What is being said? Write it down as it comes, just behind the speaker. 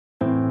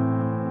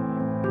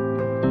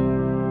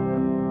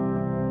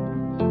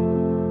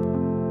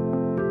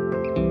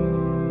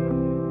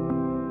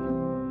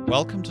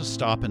Welcome to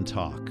Stop and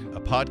Talk, a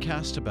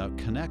podcast about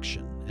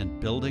connection and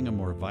building a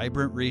more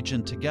vibrant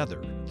region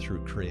together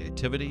through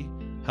creativity,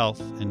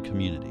 health, and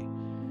community.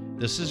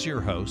 This is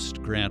your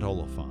host, Grant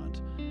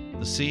Oliphant,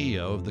 the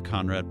CEO of the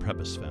Conrad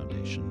Prebys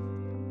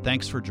Foundation.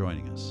 Thanks for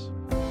joining us.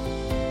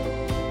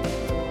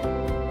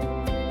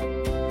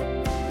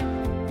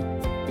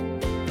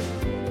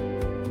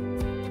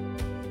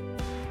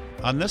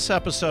 On this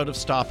episode of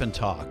Stop and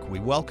Talk, we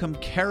welcome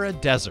Cara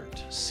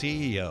Dessert,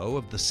 CEO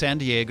of the San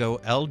Diego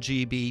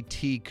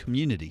LGBT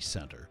Community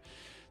Center.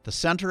 The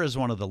center is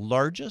one of the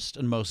largest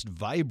and most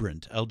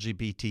vibrant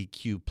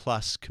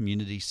LGBTQ+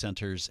 community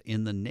centers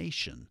in the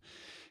nation.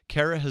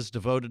 Cara has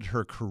devoted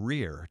her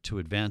career to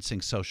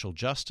advancing social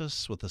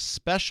justice with a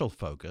special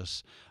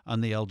focus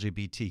on the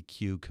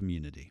LGBTQ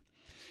community.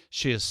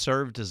 She has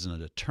served as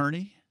an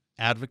attorney,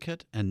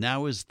 advocate, and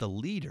now is the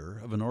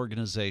leader of an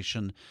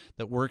organization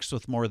that works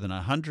with more than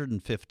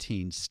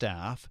 115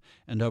 staff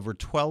and over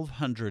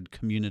 1,200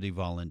 community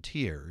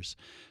volunteers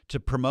to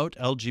promote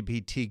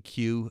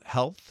LGBTQ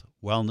health,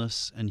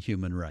 wellness, and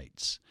human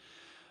rights.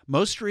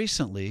 Most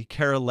recently,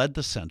 Cara led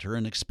the center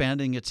in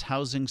expanding its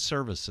housing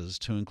services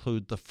to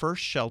include the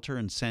first shelter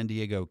in San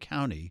Diego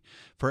County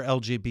for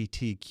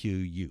LGBTQ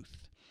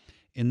youth.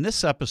 In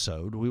this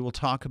episode, we will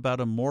talk about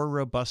a more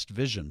robust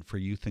vision for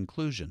youth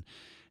inclusion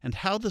and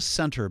how the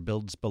center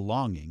builds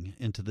belonging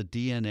into the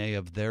DNA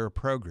of their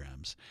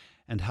programs,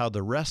 and how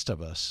the rest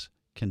of us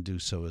can do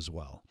so as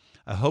well.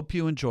 I hope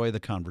you enjoy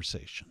the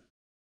conversation.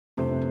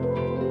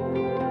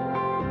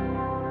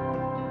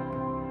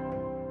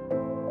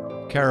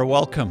 Cara,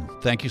 welcome.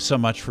 Thank you so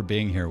much for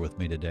being here with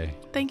me today.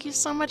 Thank you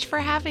so much for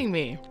having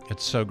me.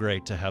 It's so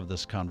great to have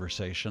this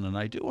conversation, and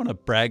I do want to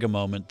brag a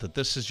moment that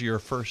this is your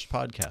first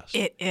podcast.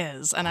 It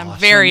is, and Awesome. I'm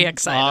very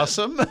excited.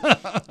 Awesome.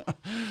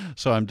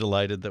 So I'm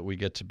delighted that we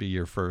get to be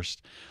your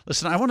first.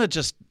 Listen, I want to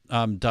just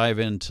dive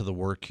into the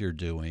work you're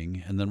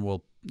doing, and then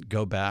we'll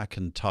go back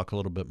and talk a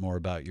little bit more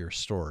about your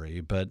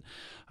story. But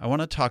I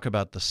want to talk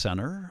about the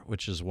center,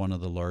 which is one of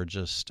the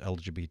largest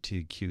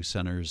LGBTQ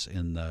centers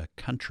in the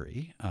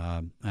country.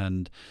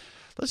 And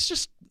let's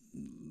just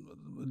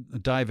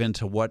dive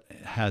into what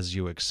has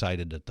you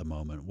excited at the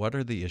moment. What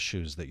are the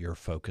issues that you're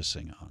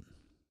focusing on?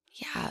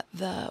 Yeah,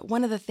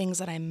 one of the things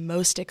that I'm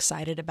most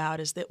excited about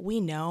is that we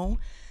know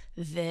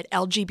that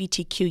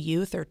LGBTQ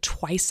youth are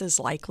twice as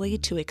likely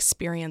to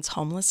experience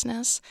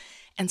homelessness.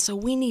 And so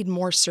we need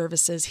more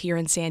services here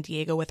in San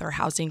Diego with our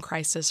housing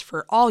crisis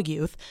for all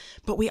youth,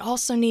 but we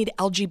also need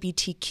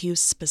LGBTQ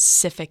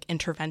specific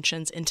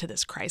interventions into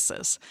this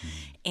crisis.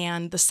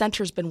 And the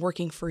center's been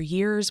working for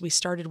years. We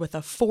started with a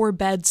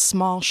 4-bed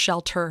small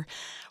shelter.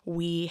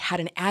 We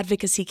had an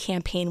advocacy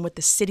campaign with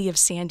the city of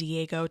San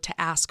Diego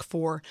to ask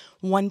for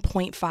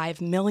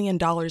 $1.5 million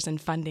in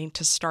funding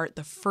to start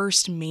the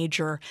first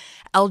major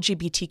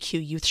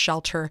LGBTQ youth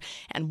shelter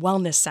and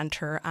wellness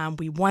center.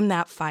 We won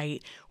that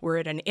fight. We're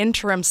at an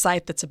interim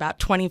site that's about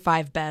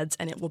 25 beds,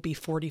 and it will be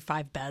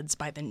 45 beds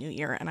by the new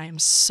year. And I am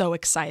so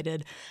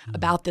excited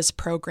about this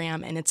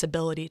program and its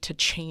ability to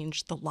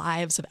change the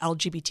lives of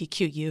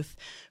LGBTQ youth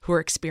who are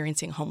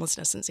experiencing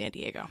homelessness in San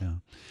Diego. Yeah.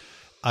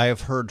 I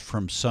have heard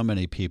from so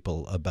many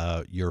people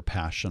about your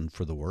passion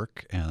for the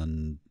work,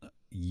 and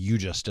you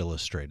just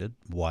illustrated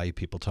why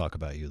people talk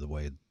about you the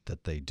way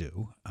that they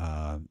do.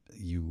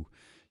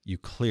 You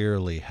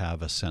clearly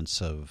have a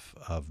sense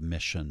of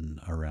mission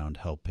around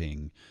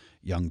helping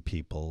young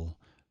people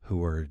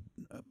who are.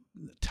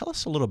 Tell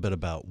us a little bit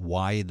about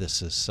why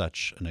this is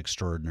such an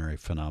extraordinary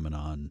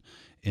phenomenon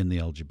in the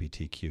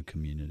LGBTQ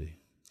community.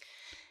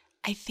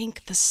 I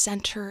think the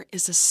center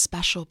is a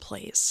special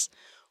place.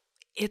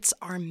 It's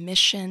our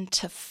mission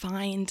to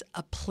find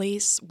a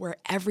place where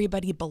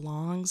everybody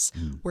belongs,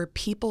 where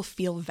people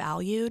feel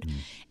valued,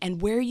 and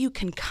where you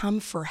can come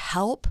for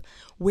help,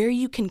 where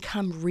you can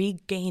come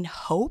regain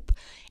hope,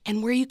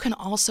 and where you can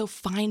also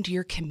find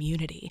your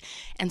community.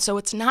 And so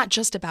it's not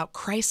just about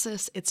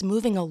crisis, it's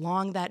moving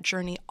along that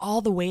journey all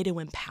the way to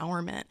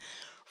empowerment.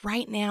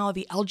 Right now,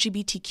 the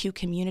LGBTQ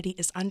community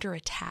is under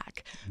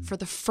attack. For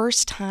the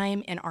first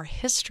time in our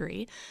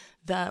history,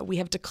 we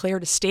have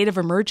declared a state of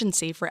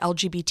emergency for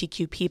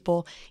LGBTQ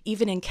people,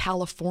 even in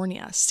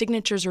California.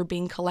 Signatures are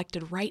being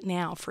collected right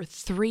now for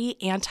 3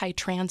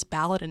 anti-trans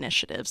ballot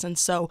initiatives. And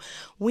so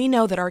we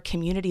know that our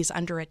community is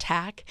under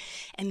attack,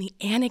 and the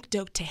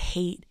antidote to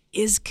hate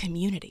is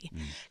community.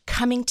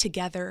 Coming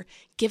together,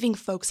 giving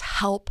folks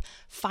help,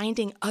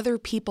 finding other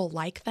people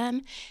like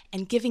them,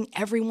 and giving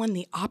everyone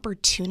the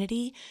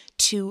opportunity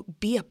to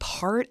be a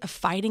part of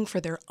fighting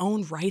for their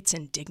own rights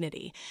and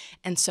dignity.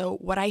 And so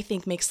what I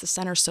think makes the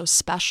center so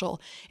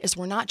special is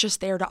we're not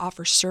just there to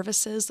offer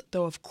services,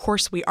 though of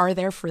course we are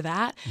there for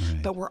that,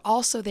 but we're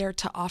also there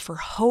to offer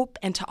hope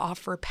and to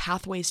offer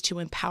pathways to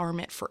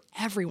empowerment for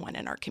everyone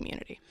in our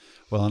community.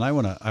 Well, and I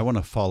want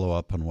to follow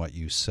up on what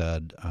you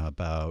said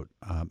about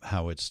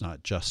how it's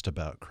not just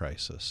about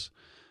crisis,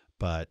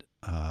 but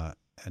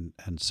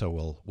and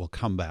so we'll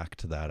come back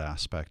to that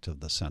aspect of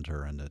the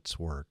center and its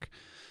work.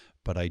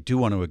 But I do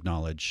want to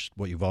acknowledge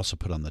what you've also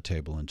put on the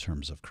table in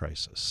terms of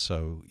crisis.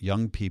 So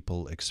young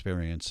people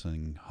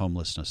experiencing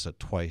homelessness at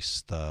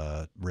twice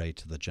the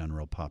rate of the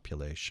general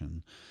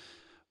population.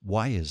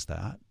 Why is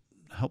that?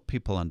 Help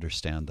people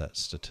understand that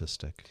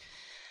statistic.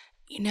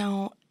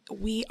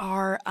 We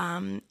are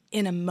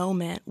in a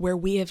moment where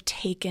we have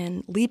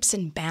taken leaps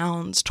and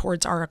bounds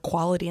towards our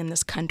equality in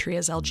this country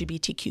as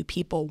LGBTQ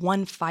people.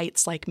 Won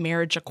fights like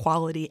marriage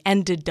equality,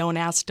 ended Don't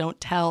Ask, Don't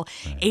Tell.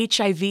 Right.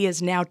 HIV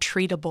is now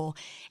treatable.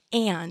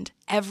 And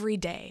every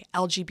day,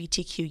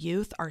 LGBTQ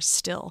youth are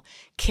still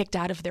kicked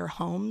out of their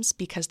homes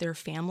because their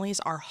families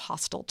are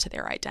hostile to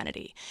their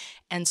identity.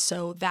 And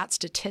so that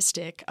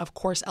statistic, of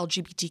course,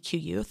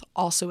 LGBTQ youth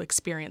also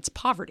experience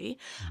poverty,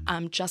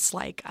 just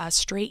like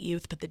straight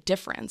youth. But the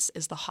difference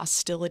is the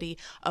hostility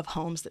of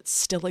homes that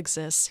still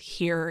exists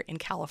here in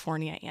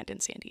California and in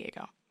San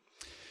Diego.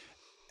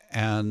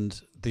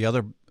 And the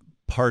other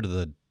part of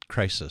the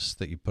crisis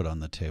that you put on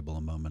the table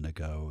a moment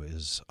ago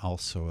is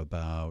also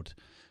about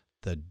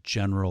the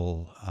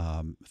general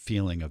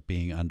feeling of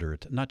being under,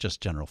 not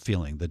just general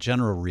feeling, the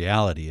general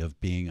reality of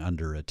being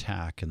under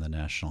attack in the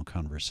national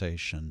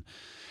conversation.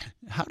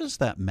 How does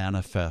that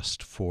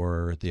manifest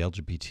for the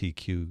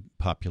LGBTQ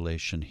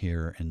population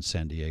here in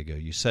San Diego?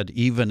 You said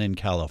even in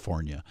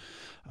California.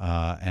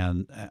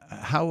 And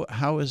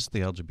how is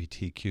the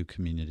LGBTQ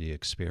community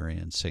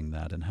experiencing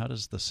that, and how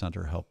does the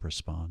center help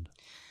respond?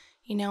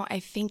 I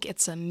think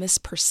it's a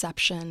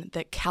misperception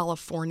that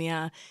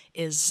California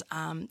is,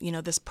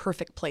 this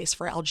perfect place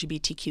for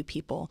LGBTQ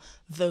people,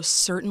 though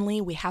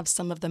certainly we have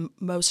some of the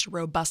most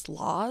robust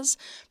laws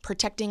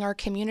protecting our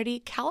community.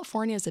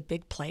 California is a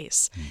big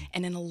place,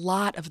 and in a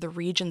lot of the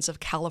regions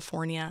of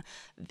California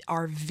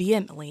are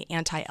vehemently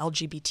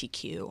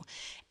anti-LGBTQ.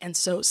 And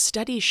so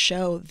studies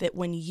show that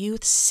when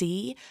youth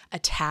see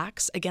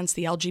attacks against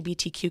the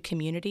LGBTQ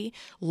community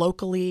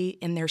locally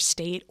in their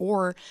state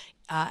or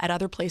at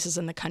other places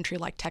in the country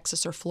like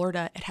Texas or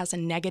Florida, it has a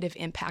negative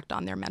impact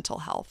on their mental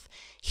health.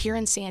 Here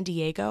in San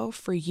Diego,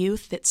 for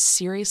youth that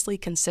seriously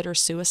consider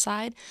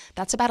suicide,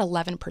 that's about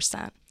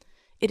 11%.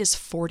 It is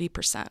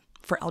 40%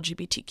 for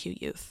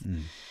LGBTQ youth.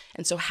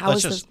 And so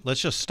let's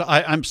just stop.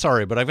 I'm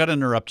sorry, but I've got to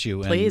interrupt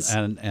you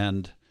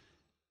and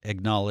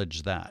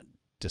acknowledge that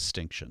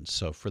distinction.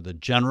 So for the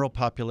general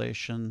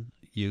population,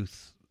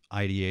 youth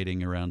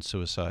ideating around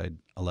suicide,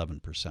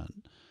 11%.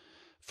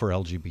 For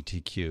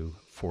LGBTQ,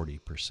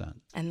 40%.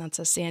 And that's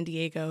a San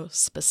Diego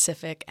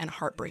specific and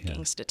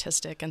heartbreaking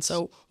statistic. And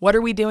so what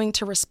are we doing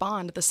to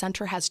respond? The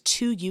center has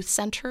 2 youth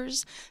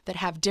centers that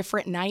have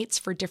different nights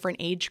for different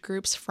age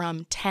groups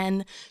from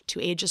 10 to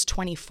ages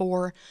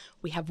 24.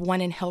 We have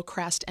one in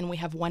Hillcrest and we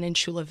have one in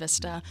Chula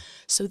Vista.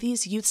 So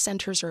these youth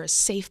centers are a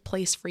safe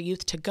place for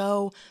youth to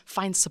go,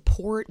 find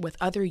support with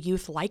other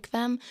youth like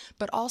them,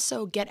 but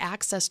also get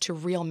access to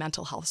real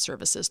mental health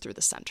services through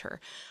the center.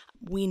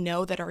 We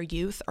know that our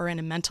youth are in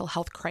a mental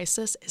health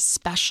crisis,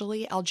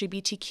 especially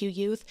LGBTQ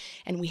youth,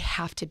 and we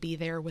have to be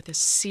there with a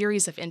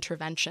series of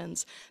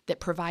interventions that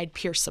provide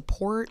peer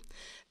support,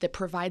 that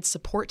provide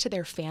support to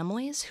their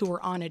families who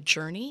are on a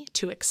journey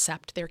to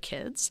accept their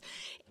kids,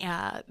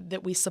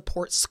 that we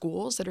support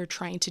schools that are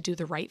trying to do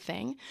the right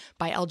thing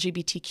by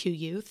LGBTQ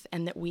youth,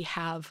 and that we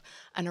have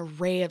an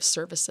array of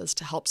services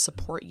to help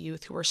support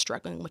youth who are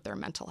struggling with their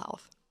mental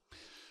health.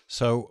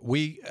 So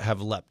we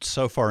have leapt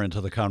so far into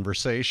the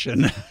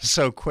conversation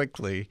so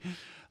quickly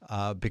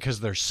because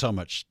there's so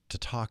much to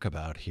talk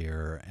about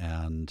here,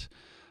 and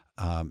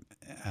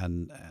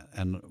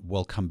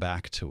we'll come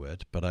back to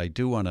it. But I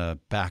do want to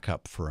back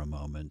up for a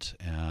moment,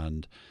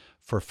 and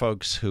for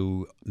folks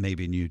who may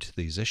be new to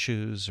these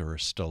issues or are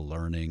still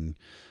learning,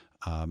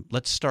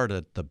 let's start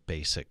at the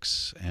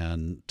basics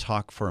and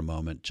talk for a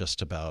moment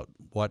just about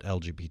what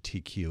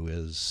LGBTQ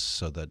is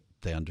so that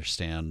they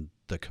understand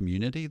the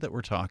community that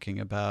we're talking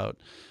about,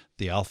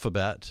 the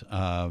alphabet,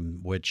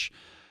 which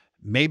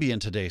maybe in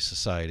today's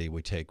society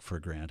we take for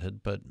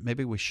granted, but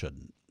maybe we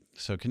shouldn't.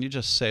 So can you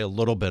just say a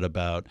little bit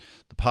about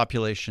the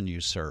population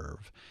you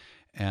serve?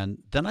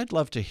 And then I'd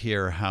love to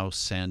hear how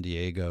San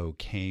Diego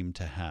came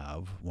to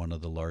have one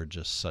of the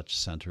largest such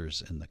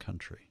centers in the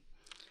country.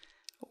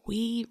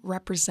 We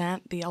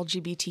represent the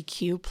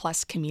LGBTQ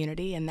plus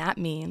community, and that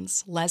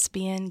means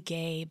lesbian,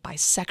 gay,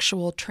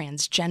 bisexual,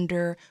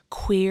 transgender,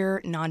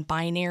 queer,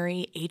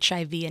 non-binary,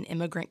 HIV, and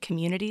immigrant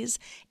communities,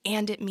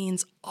 and it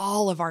means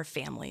all of our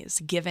families,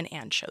 given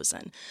and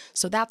chosen.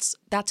 So that's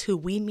who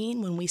we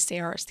mean when we say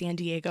our San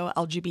Diego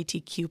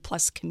LGBTQ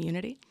plus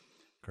community.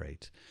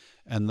 Great.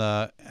 And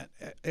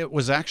it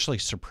was actually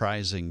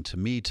surprising to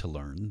me to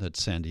learn that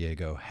San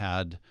Diego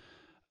had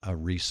a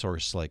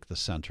resource like the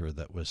center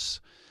that was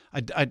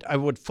I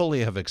would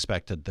fully have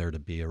expected there to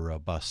be a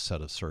robust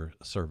set of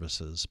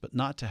services, but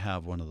not to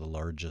have one of the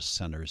largest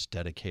centers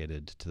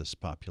dedicated to this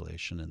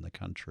population in the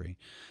country.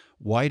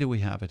 Why do we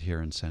have it here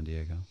in San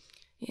Diego?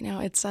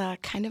 It's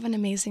kind of an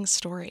amazing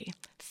story.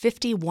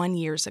 51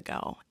 years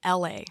ago,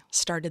 LA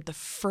started the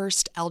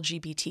first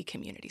LGBT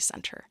Community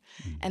Center.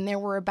 And there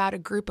were about a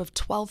group of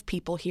 12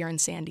 people here in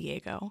San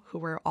Diego who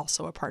were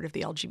also a part of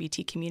the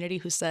LGBT community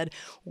who said,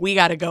 we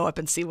got to go up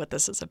and see what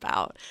this is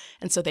about.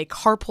 And so they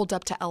carpooled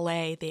up to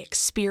LA, they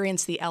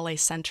experienced the LA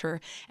Center,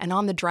 and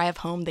on the drive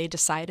home, they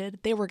decided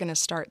they were going to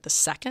start the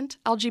second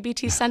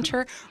LGBT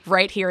Center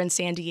right here in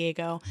San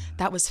Diego.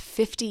 That was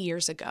 50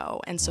 years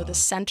ago. And so the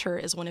center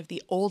is one of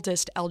the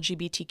oldest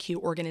LGBTQ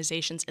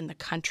organizations in the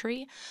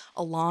country,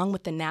 along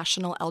with the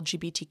National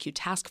LGBTQ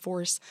Task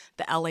Force,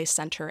 the LA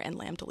Center, and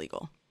Lambda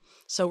Legal.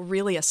 So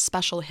really a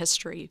special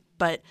history,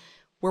 but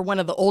we're one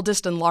of the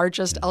oldest and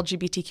largest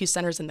LGBTQ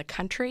centers in the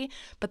country,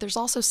 but there's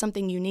also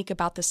something unique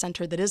about the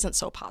center that isn't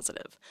so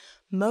positive.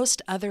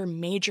 Most other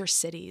major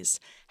cities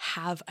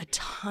have a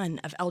ton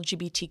of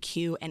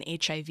LGBTQ and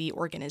HIV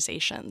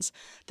organizations.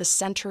 The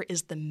center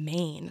is the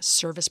main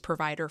service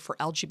provider for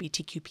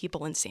LGBTQ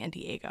people in San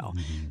Diego.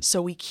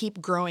 So we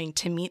keep growing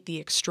to meet the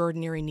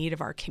extraordinary need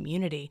of our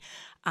community.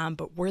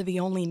 But we're the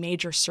only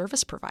major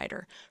service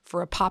provider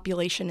for a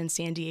population in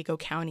San Diego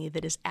County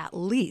that is at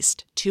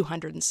least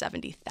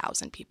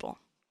 270,000 people.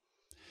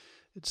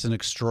 It's an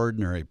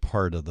extraordinary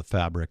part of the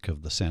fabric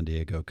of the San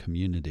Diego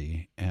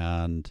community,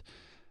 and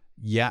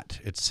yet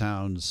it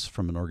sounds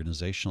from an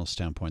organizational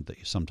standpoint that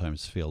you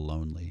sometimes feel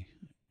lonely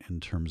in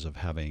terms of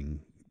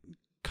having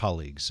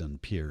colleagues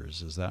and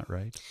peers. Is that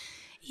right?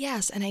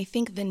 Yes, and I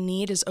think the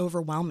need is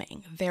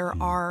overwhelming. There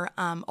are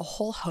a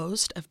whole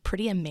host of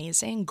pretty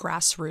amazing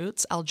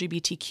grassroots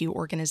LGBTQ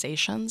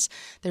organizations.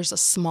 There's a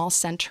small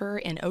center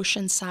in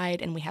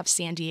Oceanside, and we have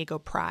San Diego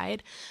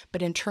Pride.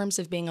 But in terms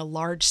of being a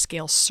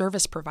large-scale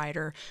service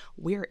provider,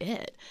 we're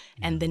it.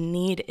 And the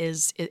need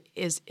is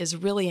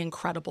really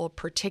incredible,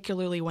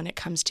 particularly when it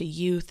comes to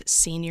youth,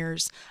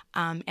 seniors,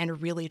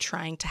 and really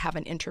trying to have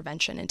an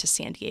intervention into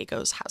San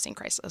Diego's housing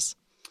crisis.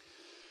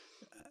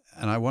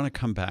 And I want to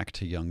come back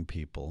to young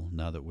people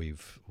now that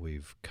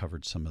we've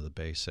covered some of the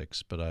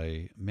basics, but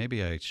I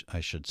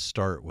should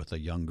start with a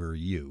younger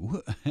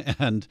you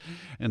and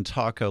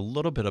talk a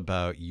little bit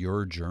about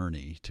your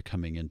journey to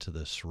coming into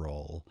this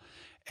role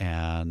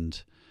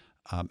and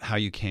how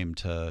you came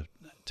to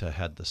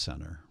head the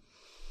center.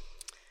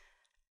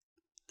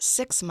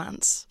 6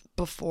 months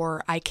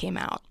before I came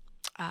out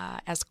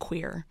as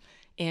queer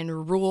in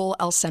rural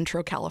El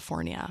Centro,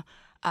 California,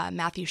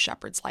 Matthew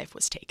Shepard's life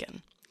was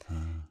taken.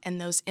 And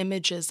those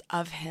images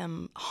of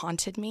him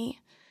haunted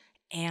me,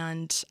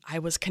 and I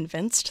was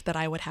convinced that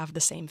I would have the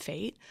same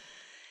fate.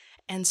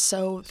 And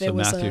so there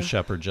was Matthew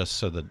Shepard, just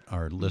so that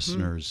our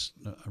listeners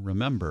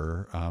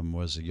remember,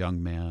 was a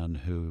young man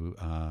who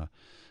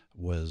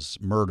was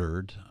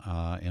murdered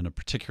in a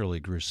particularly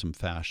gruesome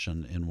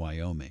fashion in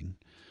Wyoming,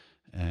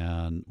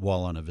 and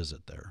while on a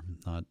visit there,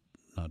 not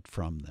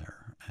from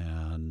there,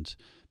 and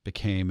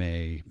became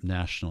a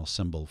national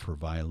symbol for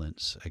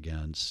violence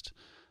against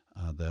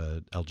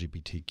the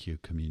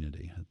LGBTQ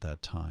community at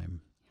that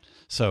time.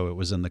 So it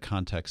was in the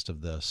context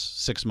of this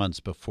 6 months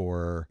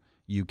before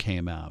you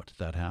came out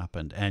that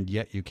happened, and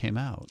yet you came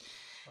out.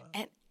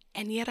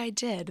 And yet I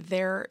did.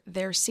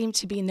 There seemed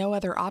to be no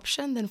other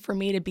option than for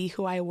me to be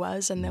who I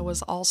was, and there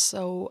was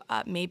also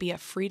maybe a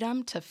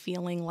freedom to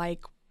feeling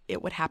like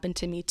it would happen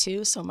to me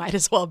too, so might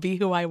as well be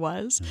who I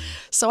was.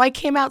 So I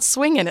came out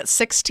swinging at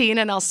 16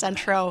 in El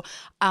Centro,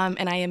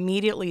 and I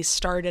immediately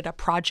started a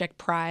Project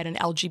Pride, an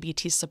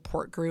LGBT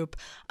support group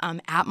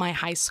at my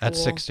high school. At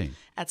 16?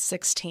 At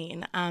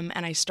 16.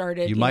 And I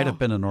started, You might have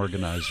been an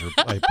organizer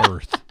by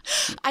birth.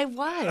 I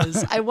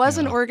was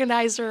an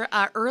organizer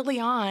early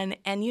on,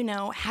 and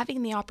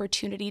having the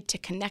opportunity to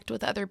connect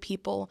with other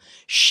people,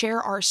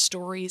 share our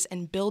stories,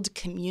 and build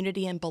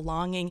community and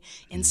belonging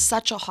in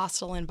such a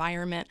hostile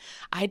environment,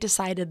 I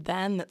decided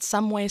then that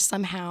some way,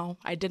 somehow,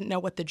 I didn't know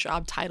what the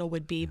job title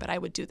would be, but I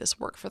would do this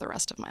work for the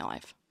rest of my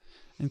life.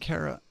 And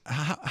Cara,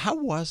 how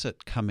was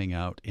it coming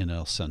out in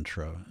El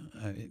Centro?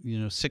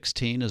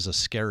 16 is a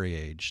scary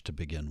age to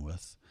begin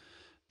with.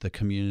 The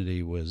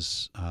community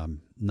was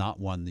not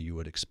one that you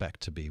would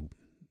expect to be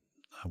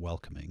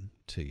welcoming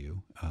to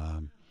you,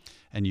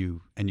 and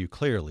you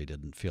clearly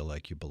didn't feel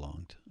like you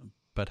belonged.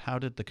 But how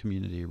did the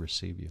community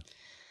receive you?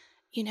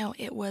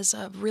 It was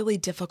a really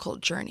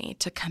difficult journey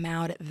to come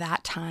out at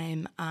that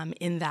time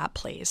in that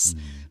place.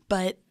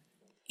 But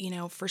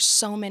for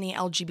so many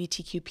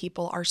LGBTQ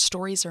people, our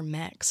stories are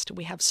mixed.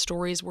 We have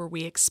stories where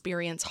we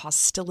experience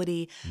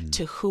hostility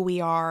to who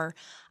we are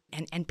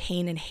and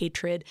pain and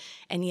hatred,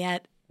 and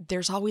yet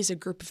there's always a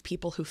group of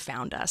people who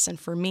found us. And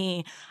for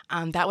me,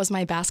 that was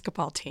my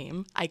basketball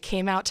team. I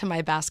came out to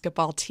my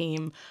basketball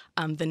team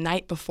the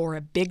night before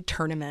a big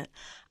tournament.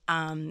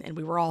 And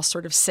we were all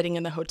sort of sitting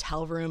in the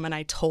hotel room, and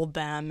I told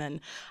them, and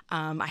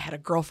I had a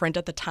girlfriend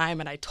at the time,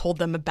 and I told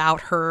them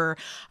about her.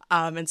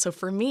 And so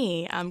for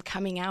me,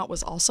 coming out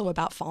was also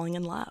about falling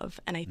in love.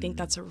 And I think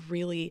that's a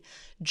really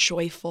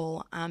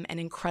joyful and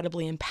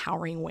incredibly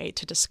empowering way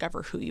to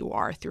discover who you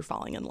are through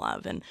falling in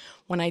love. And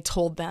when I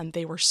told them,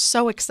 they were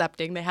so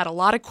accepting. They had a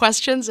lot of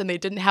questions and they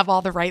didn't have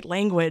all the right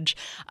language.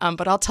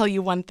 But I'll tell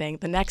you one thing.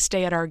 The next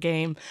day at our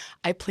game,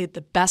 I played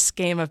the best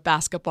game of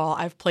basketball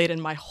I've played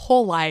in my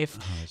whole life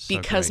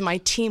because my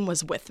team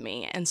was with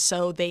me. And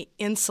so they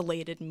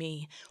insulated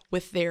me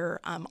with their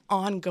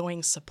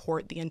ongoing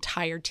support, the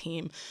entire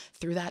team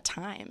through that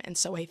time. And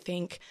so I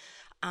think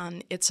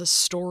it's a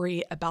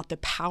story about the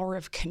power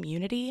of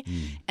community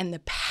and the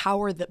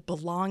power that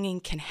belonging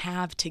can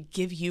have to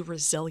give you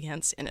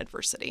resilience in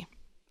adversity.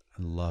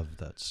 I love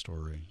that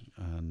story.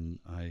 And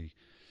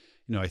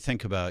I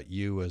think about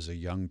you as a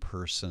young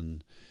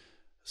person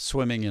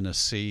swimming in a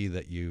sea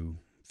that you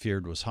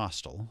feared was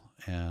hostile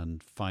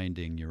and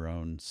finding your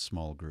own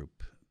small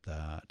group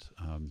that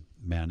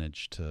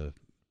managed to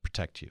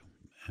protect you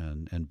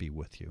and be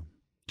with you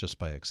just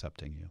by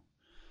accepting you,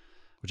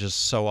 which is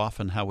so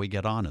often how we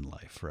get on in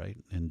life, right,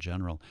 in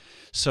general.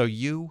 So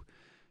you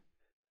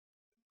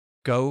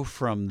go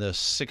from this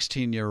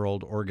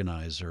 16-year-old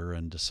organizer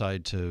and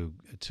decide to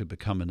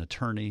become an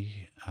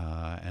attorney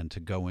and to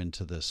go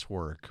into this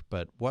work.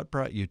 But what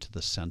brought you to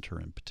the center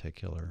in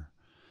particular?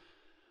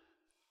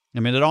 I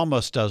mean, it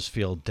almost does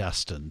feel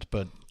destined,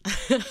 but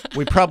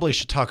we probably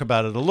should talk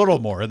about it a little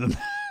more than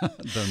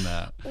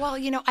that. Well,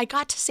 I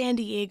got to San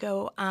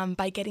Diego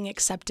by getting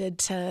accepted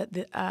to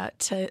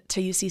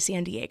UC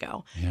San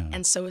Diego. Yeah.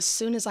 And so as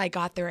soon as I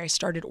got there, I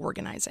started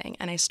organizing.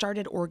 And I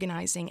started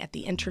organizing at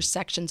the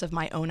intersections of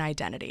my own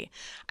identity.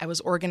 I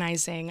was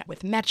organizing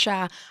with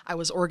MECHA. I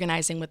was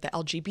organizing with the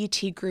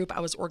LGBT group.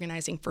 I was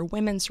organizing for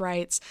women's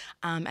rights.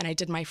 And I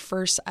did my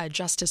first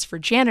Justice for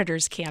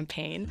Janitors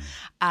campaign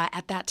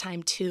at that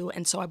time, too.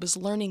 And so I was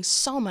learning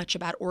so much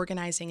about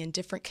organizing in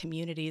different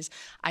communities.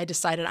 I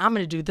decided I'm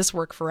going to do this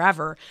work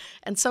forever.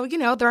 And so,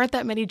 there aren't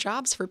that many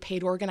jobs for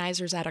paid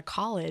organizers out of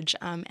college.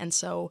 And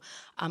so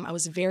I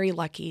was very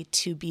lucky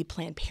to be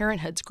Planned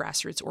Parenthood's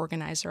grassroots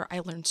organizer. I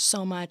learned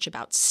so much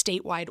about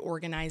statewide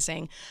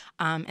organizing.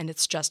 And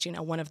it's just,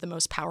 one of the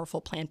most powerful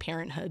Planned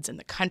Parenthoods in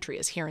the country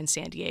is here in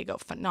San Diego.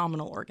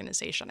 Phenomenal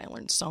organization. I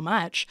learned so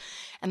much.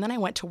 And then I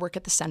went to work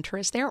at the Centro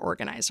as their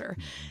organizer.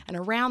 And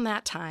around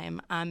that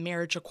time,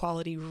 marriage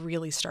equality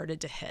really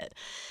started to hit.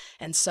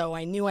 And so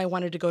I knew I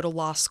wanted to go to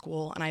law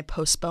school, and I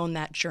postponed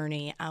that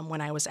journey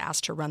when I was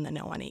asked to run the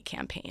No on 8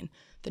 campaign.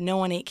 The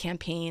No on 8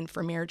 campaign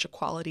for marriage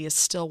equality is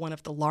still one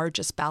of the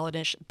largest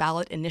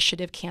ballot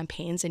initiative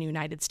campaigns in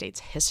United States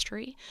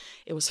history.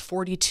 It was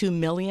 $42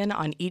 million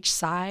on each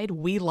side.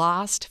 We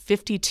lost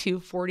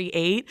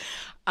 52-48,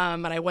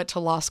 and I went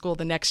to law school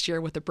the next year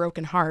with a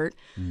broken heart.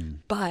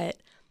 But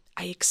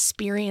I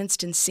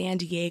experienced in San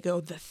Diego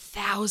the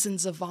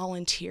thousands of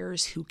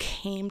volunteers who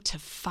came to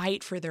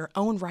fight for their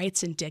own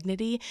rights and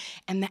dignity,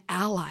 and the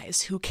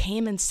allies who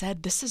came and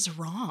said, this is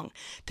wrong.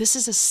 This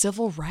is a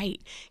civil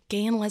right.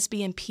 Gay and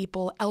lesbian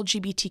people,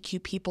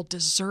 LGBTQ people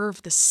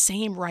deserve the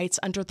same rights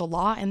under the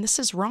law, and this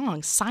is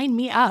wrong. Sign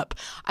me up.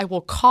 I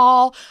will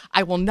call.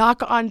 I will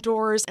knock on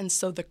doors. And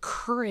so the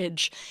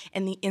courage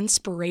and the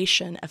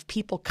inspiration of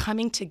people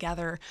coming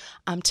together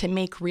to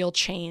make real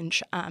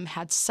change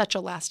had such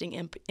a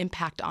lasting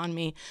impact on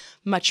me,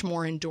 much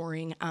more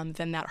enduring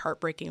than that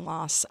heartbreaking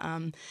loss.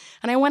 And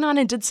I went on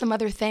and did some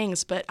other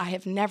things, but I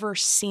have never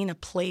seen a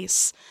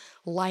place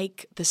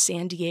like the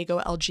San Diego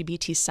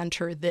LGBT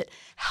Center that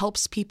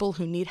helps people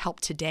who need help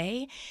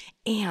today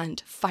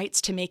and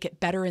fights to make it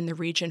better in the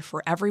region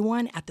for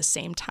everyone at the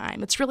same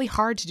time. It's really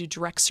hard to do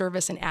direct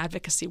service and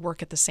advocacy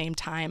work at the same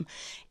time,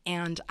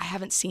 and I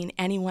haven't seen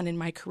anyone in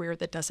my career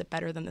that does it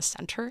better than the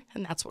center,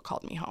 and that's what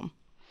called me home.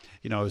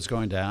 I was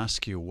going to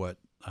ask you what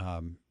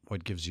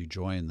gives you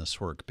joy in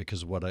this work,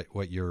 because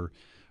what you're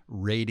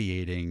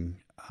radiating,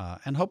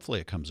 and hopefully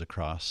it comes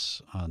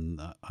across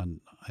on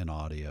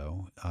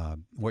audio,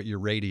 what you're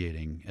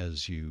radiating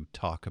as you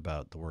talk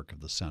about the work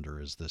of the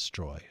center is this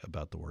joy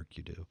about the work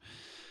you do.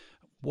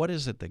 What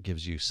is it that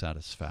gives you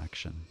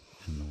satisfaction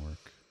in the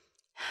work?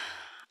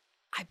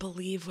 I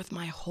believe with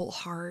my whole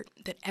heart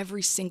that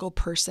every single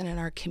person in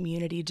our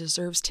community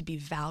deserves to be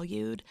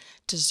valued,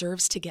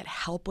 deserves to get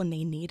help when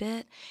they need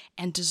it,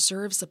 and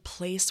deserves a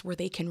place where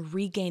they can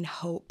regain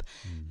hope.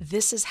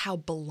 This is how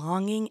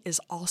belonging is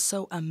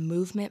also a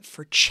movement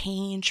for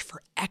change,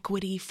 for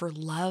equity, for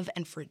love,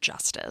 and for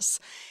justice.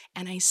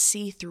 And I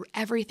see through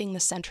everything the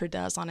center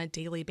does on a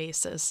daily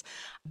basis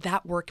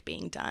that work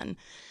being done.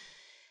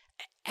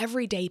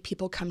 Every day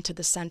people come to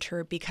the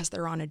center because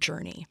they're on a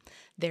journey.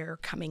 They're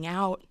coming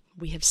out.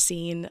 We have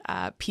seen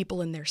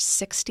people in their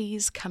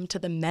 60s come to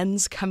the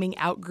men's coming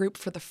out group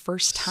for the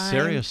first time.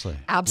 Seriously?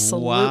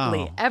 Absolutely.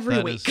 Wow.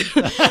 Every week.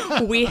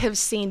 We have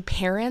seen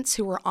parents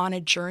who are on a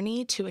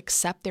journey to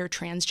accept their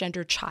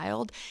transgender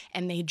child,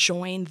 and they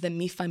joined the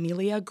Mi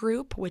Familia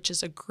group, which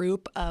is a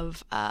group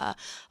of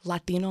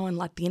Latino and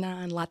Latina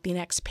and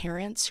Latinx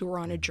parents who are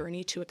on a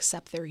journey to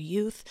accept their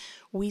youth.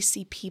 We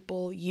see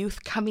people,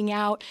 youth coming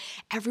out.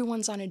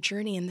 Everyone's on a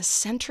journey, and the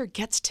center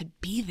gets to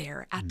be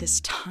there at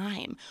this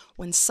time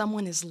when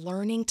someone is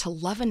learning to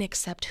love and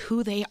accept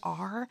who they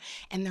are,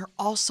 and they're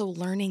also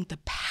learning the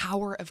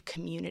power of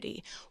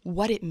community,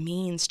 what it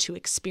means to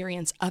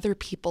experience other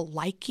people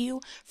like you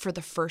for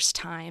the first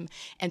time,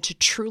 and to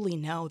truly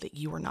know that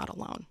you are not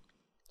alone.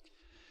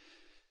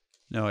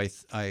 No,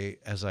 I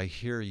as I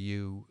hear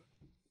you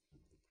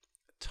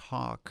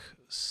talk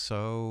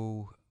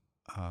so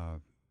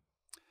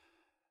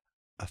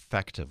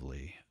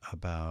effectively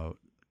about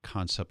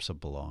concepts of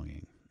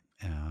belonging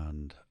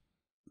and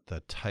the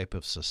type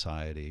of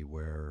society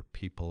where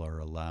people are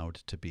allowed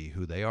to be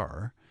who they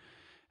are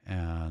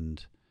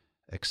and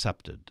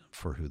accepted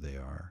for who they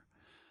are,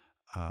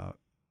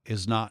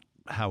 is not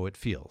how it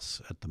feels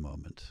at the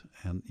moment.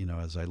 And,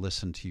 as I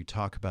listen to you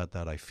talk about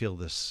that, I feel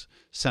this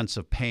sense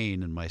of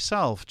pain in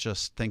myself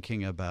just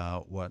thinking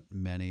about what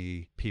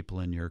many people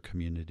in your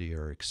community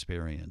are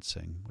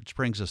experiencing, which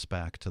brings us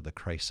back to the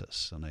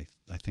crisis. And I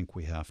think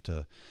we have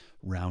to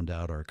round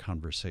out our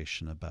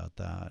conversation about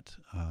that,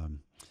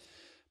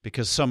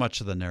 because so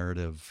much of the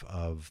narrative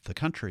of the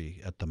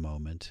country at the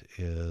moment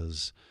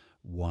is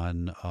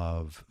one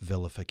of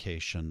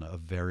vilification of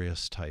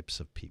various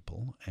types of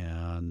people,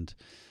 and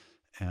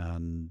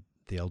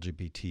the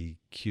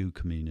LGBTQ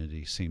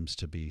community seems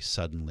to be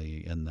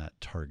suddenly in that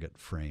target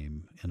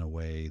frame in a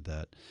way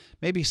that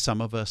maybe some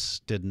of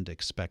us didn't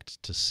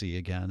expect to see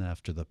again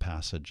after the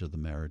passage of the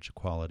Marriage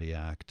Equality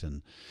Act.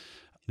 And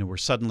we're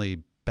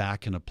suddenly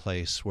back in a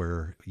place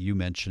where you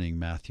mentioning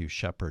Matthew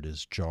Shepard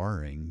is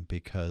jarring,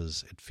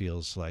 because it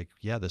feels like,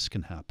 yeah, this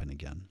can happen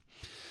again.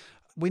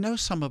 We know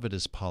some of it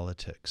is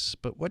politics,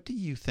 but what do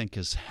you think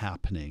is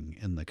happening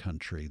in the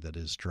country that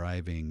is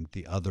driving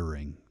the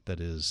othering that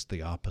is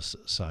the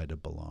opposite side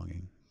of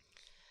belonging?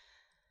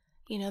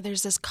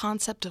 There's this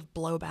concept of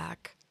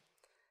blowback,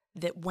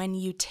 that when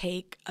you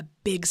take a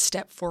big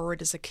step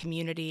forward as a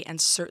community, and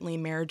certainly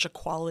marriage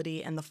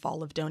equality and the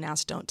fall of Don't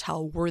Ask, Don't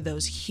Tell were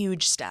those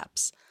huge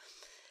steps,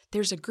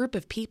 there's a group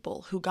of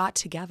people who got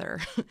together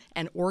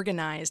and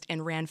organized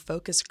and ran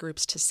focus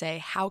groups to say,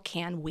 how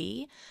can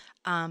we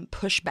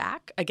push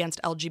back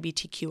against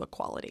LGBTQ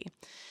equality?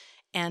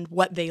 And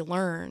what they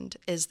learned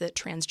is that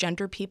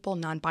transgender people,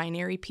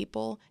 non-binary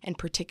people, and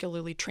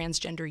particularly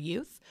transgender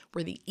youth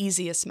were the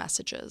easiest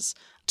messages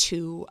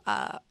to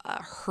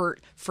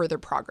hurt further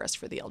progress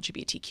for the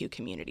LGBTQ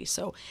community.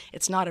 So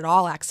it's not at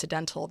all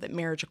accidental that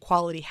marriage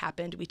equality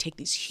happened. We take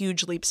these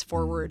huge leaps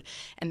forward,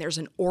 and there's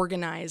an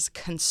organized,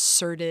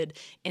 concerted,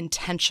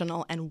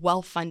 intentional, and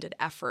well-funded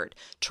effort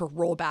to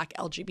roll back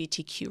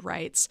LGBTQ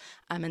rights,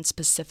 and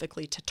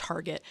specifically to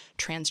target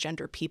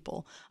transgender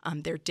people,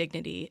 their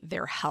dignity,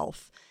 their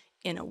health,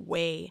 in a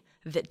way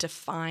that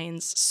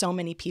defines so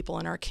many people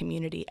in our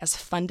community as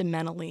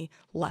fundamentally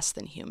less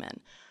than human.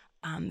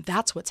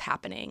 That's what's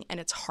happening, and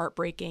it's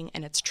heartbreaking,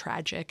 and it's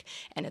tragic,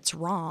 and it's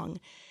wrong,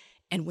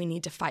 and we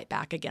need to fight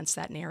back against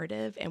that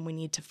narrative, and we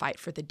need to fight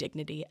for the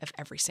dignity of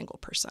every single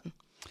person.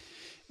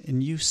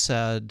 And you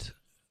said,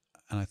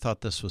 and I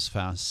thought this was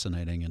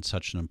fascinating and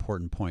such an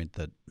important point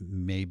that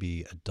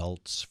maybe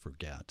adults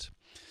forget,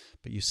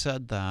 but you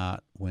said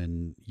that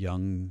when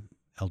young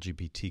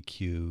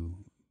LGBTQ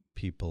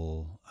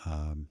people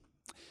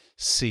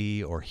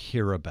see or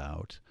hear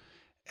about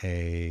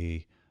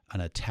an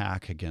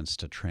attack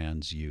against a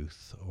trans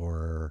youth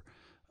or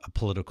a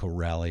political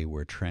rally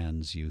where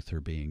trans youth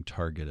are being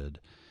targeted,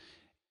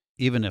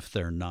 even if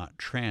they're not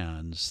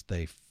trans,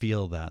 they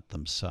feel that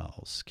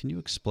themselves. Can you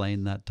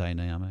explain that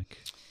dynamic?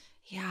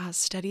 Yeah,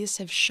 studies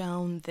have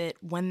shown that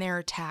when there are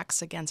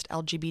attacks against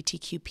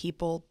LGBTQ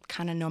people,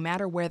 kind of no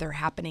matter where they're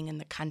happening in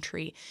the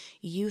country,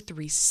 youth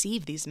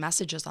receive these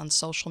messages on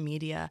social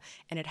media,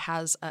 and it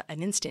has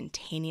an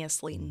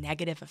instantaneously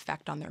negative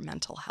effect on their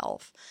mental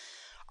health.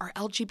 Our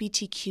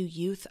LGBTQ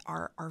youth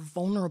are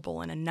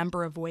vulnerable in a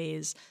number of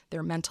ways: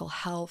 their mental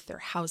health, their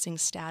housing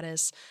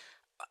status.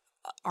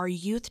 Our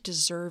youth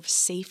deserve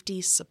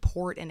safety,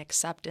 support, and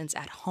acceptance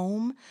at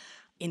home,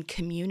 in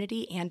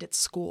community, and at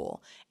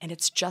school. And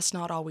it's just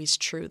not always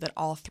true that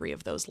all three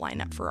of those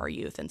line up for our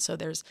youth. And so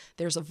there's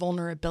a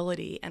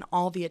vulnerability, and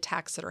all the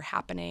attacks that are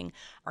happening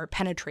are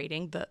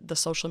penetrating the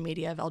social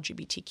media of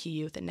LGBTQ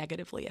youth and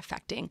negatively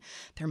affecting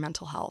their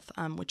mental health,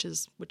 which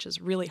is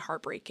really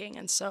heartbreaking.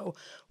 And so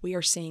we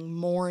are seeing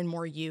more and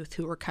more youth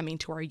who are coming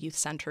to our youth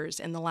centers.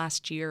 In the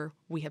last year,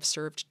 we have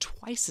served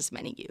twice as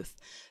many youth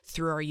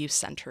through our youth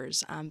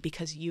centers,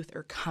 because youth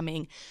are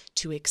coming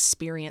to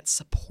experience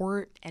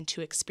support and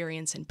to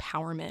experience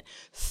empowerment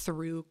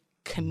through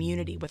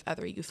community with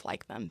other youth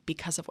like them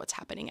because of what's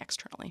happening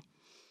externally.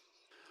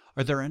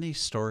 Are there any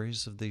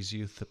stories of these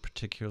youth that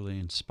particularly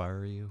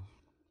inspire you?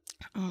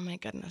 Oh my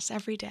goodness,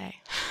 every day.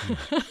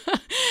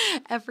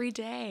 Every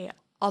day.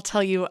 I'll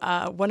tell you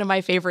one of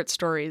my favorite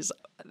stories.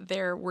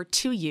 There were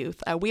two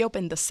youth. We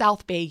opened the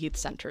South Bay Youth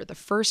Center, the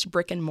first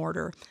brick and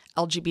mortar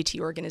LGBT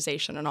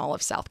organization in all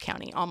of South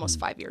County, almost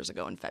 5 years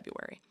ago in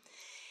February.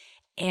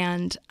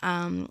 And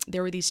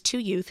there were these two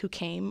youth who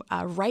came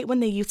right when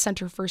the youth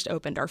center first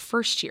opened, our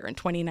first year in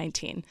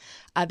 2019.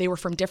 They were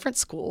from different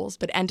schools,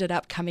 but ended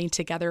up coming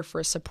together for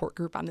a support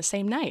group on the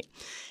same night.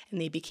 And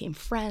they became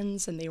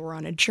friends, and they were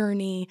on a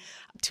journey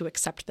to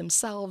accept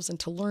themselves and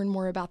to learn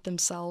more about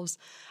themselves.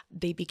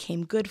 They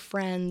became good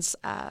friends,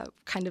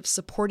 kind of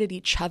supported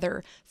each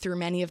other through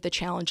many of the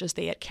challenges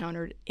they had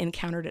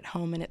encountered at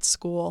home and at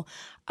school,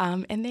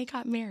 and they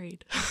got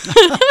married.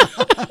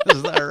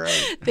 Is that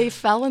right? They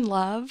fell in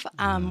love.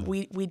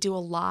 We do a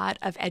lot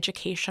of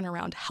education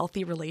around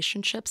healthy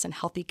relationships and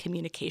healthy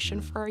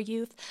communication for our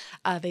youth.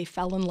 They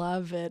fell in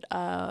love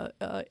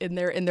in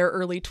their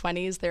early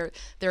 20s.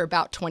 They're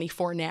about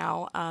 24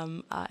 now,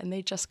 and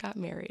they just got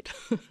married.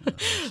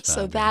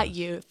 So that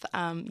youth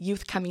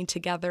coming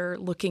together,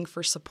 looking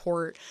for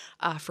support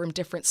from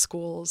different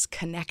schools,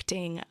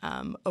 connecting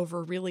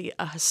over really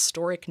a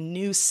historic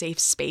new safe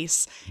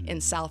space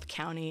in South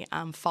County,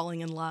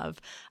 falling in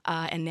love,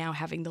 and now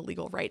having the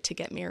legal right to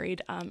get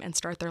married and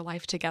start their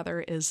life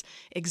together is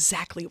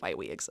exactly why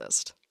we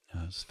exist.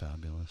 That's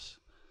fabulous.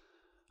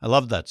 I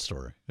love that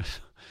story.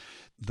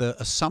 The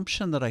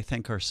assumption that I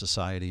think our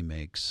society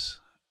makes,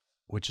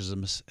 which is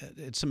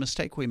it's a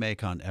mistake we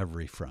make on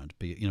every front.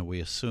 We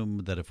assume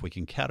that if we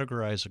can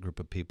categorize a group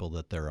of people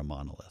that they're a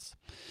monolith.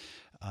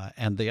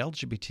 And the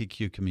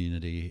LGBTQ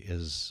community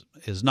is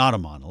not a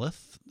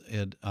monolith.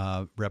 It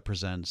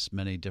represents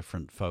many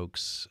different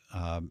folks,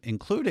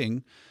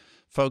 including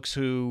folks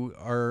who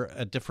are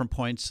at different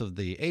points of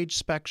the age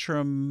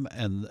spectrum.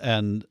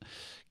 And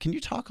can you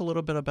talk a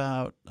little bit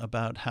about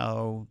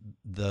how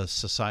the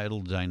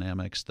societal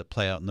dynamics that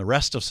play out in the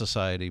rest of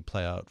society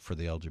play out for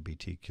the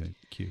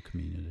LGBTQ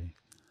community?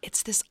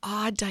 It's this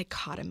odd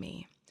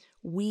dichotomy.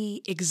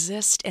 We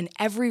exist in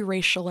every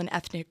racial and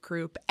ethnic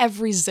group,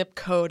 every zip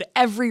code,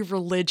 every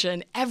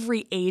religion,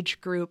 every age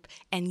group,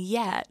 and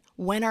yet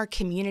when our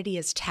community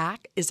is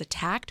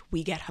attacked,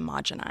 we get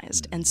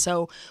homogenized. And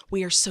so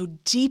we are so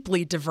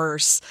deeply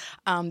diverse.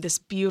 This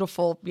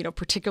beautiful,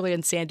 particularly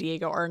in San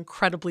Diego, our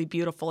incredibly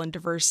beautiful and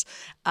diverse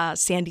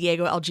San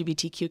Diego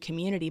LGBTQ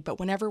community. But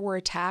whenever we're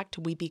attacked,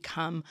 we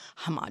become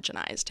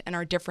homogenized and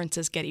our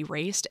differences get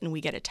erased and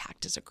we get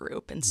attacked as a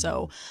group. And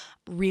so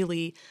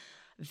really,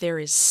 there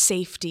is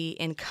safety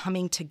in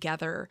coming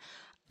together,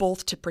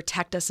 both to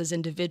protect us as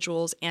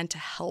individuals and to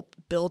help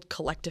build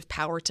collective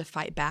power to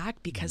fight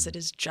back, because it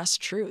is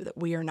just true that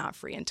we are not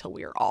free until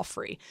we are all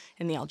free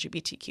in the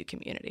LGBTQ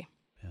community.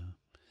 Yeah.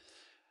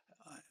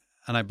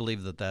 And I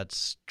believe that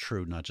that's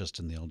true not just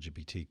in the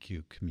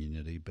LGBTQ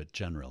community, but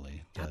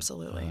generally.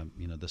 Absolutely.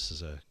 This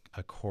is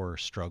a core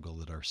struggle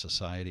that our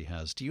society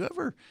has. Do you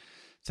ever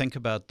think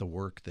about the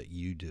work that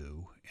you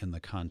do in the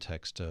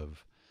context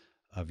of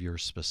your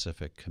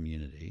specific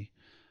community,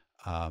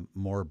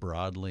 more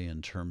broadly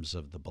in terms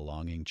of the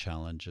belonging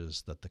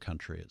challenges that the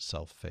country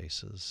itself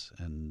faces,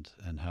 and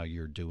how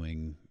you're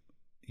doing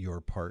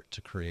your part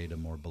to create a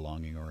more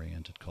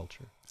belonging-oriented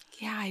culture?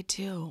 Yeah, I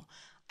do.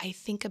 I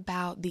think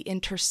about the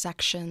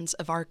intersections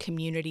of our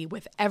community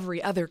with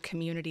every other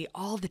community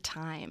all the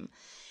time.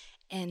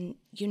 And,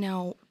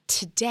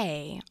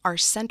 today, our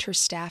center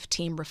staff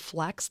team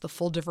reflects the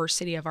full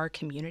diversity of our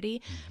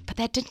community, but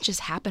that didn't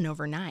just happen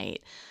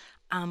overnight.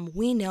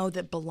 We know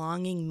that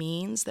belonging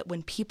means that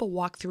when people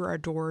walk through our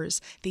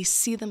doors, they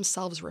see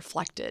themselves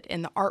reflected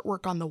in the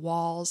artwork on the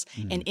walls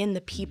and in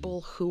the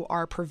people who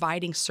are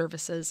providing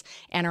services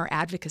and our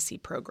advocacy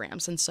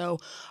programs. And so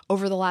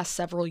over the last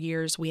several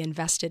years, we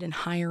invested in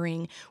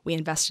hiring, we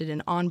invested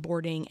in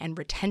onboarding and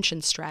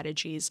retention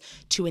strategies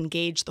to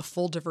engage the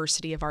full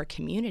diversity of our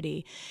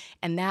community.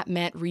 And that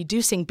meant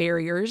reducing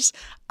barriers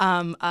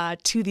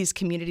to these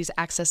communities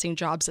accessing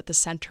jobs at the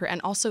center, and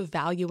also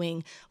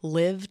valuing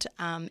lived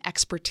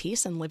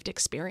expertise and lived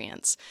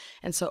experience.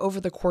 And so over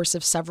the course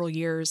of several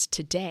years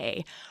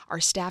today, our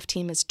staff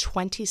team is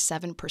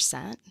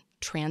 27%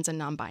 trans and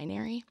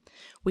non-binary.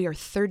 We are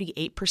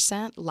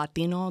 38%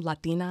 Latino,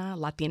 Latina,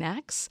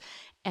 Latinx,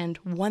 and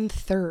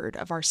 1/3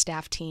 of our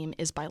staff team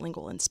is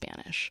bilingual in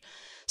Spanish.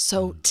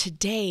 So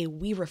today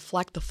we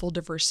reflect the full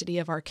diversity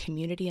of our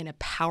community in a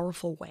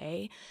powerful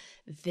way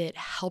that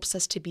helps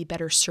us to be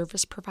better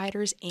service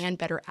providers and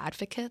better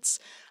advocates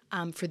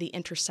for the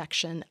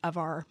intersection of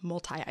our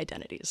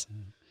multi-identities.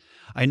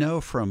 I know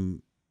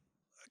from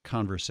a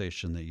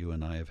conversation that you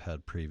and I have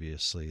had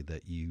previously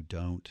that you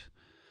don't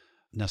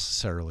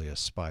necessarily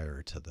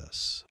aspire to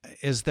this.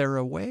 Is there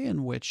a way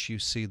in which you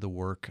see the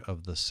work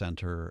of the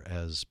center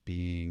as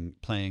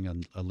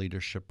playing a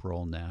leadership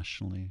role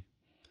nationally?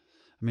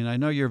 I mean, I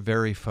know you're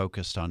very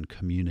focused on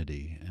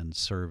community and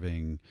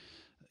serving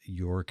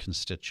your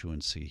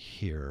constituency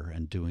here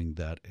and doing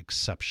that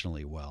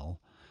exceptionally well,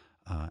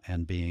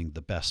 and being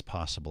the best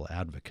possible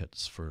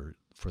advocates for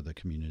the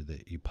community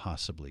that you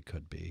possibly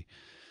could be.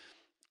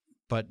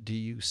 But do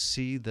you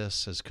see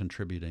this as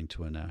contributing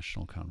to a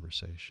national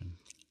conversation?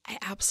 I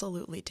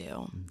absolutely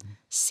do.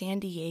 San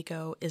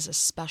Diego is a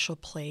special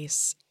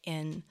place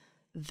in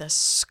the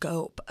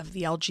scope of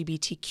the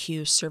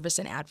LGBTQ service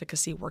and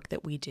advocacy work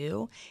that we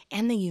do,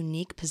 and the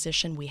unique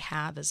position we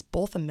have as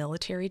both a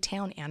military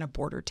town and a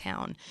border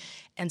town.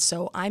 And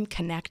so I'm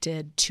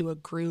connected to a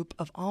group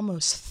of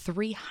almost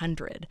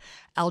 300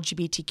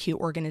 LGBTQ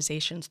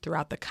organizations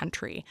throughout the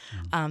country.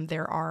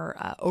 There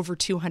are over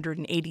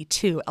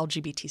 282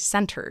 LGBT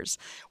centers.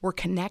 We're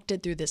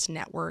connected through this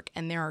network,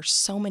 and there are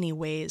so many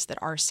ways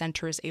that our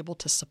center is able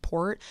to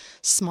support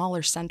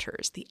smaller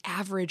centers. The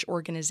average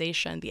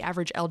organization, the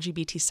average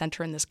LGBT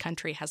center in this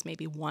country has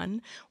maybe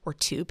 1 or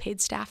 2 paid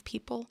staff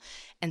people.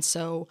 And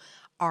so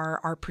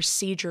our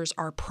procedures,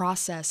 our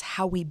process,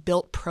 how we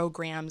built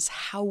programs,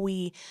 how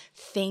we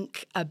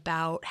think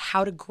about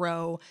how to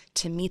grow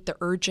to meet the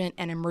urgent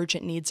and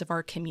emergent needs of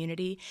our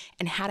community,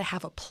 and how to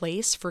have a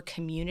place for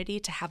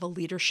community to have a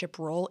leadership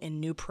role in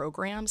new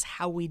programs,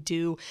 how we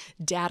do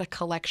data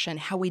collection,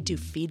 how we do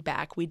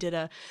feedback. We did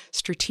a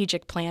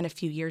strategic plan a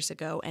few years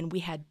ago, and we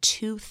had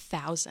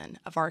 2,000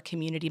 of our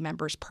community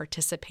members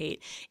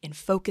participate in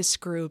focus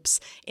groups,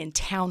 in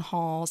town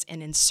halls,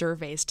 and in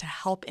surveys to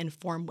help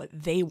inform what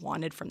they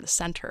wanted from the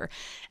center.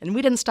 And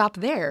we didn't stop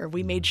there.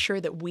 We made sure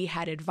that we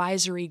had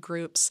advisory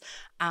groups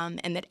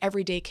and that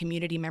everyday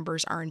community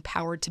members are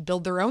empowered to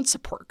build their own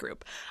support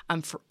group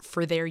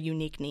for their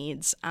unique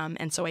needs.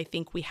 And so I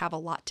think we have a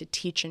lot to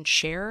teach and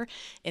share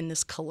in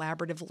this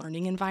collaborative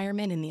learning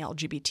environment in the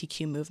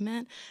LGBTQ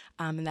movement.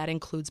 And that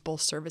includes both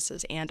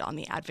services and on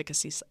the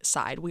advocacy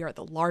side. We are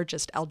the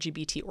largest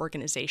LGBT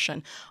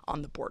organization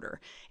on the border.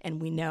 And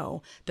we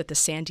know that the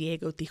San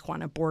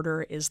Diego-Tijuana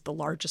border is the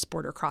largest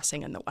border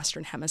crossing in the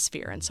Western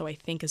Hemisphere. And so I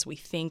think as we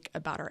think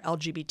about our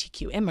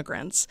LGBTQ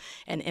immigrants,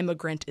 and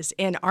immigrant is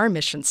in our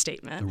mission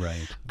statement,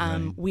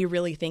 right. We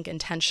really think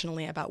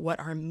intentionally about what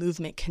our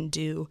movement can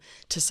do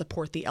to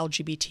support the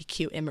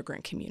LGBTQ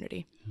immigrant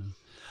community. Yeah.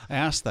 I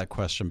asked that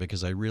question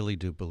because I really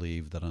do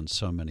believe that on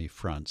so many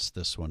fronts,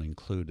 this one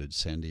included,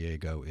 San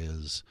Diego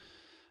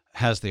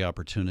has the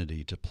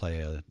opportunity to play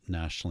a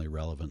nationally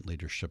relevant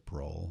leadership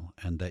role,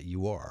 and that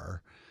you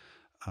are,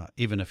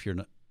 even if you're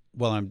not.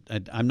 Well,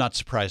 I'm not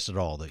surprised at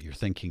all that you're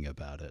thinking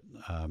about it,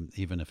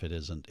 even if it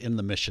isn't in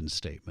the mission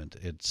statement.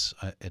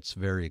 It's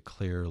very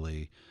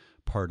clearly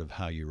part of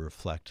how you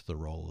reflect the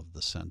role of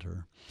the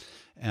center,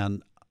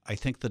 and I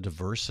think the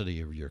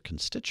diversity of your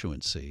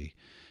constituency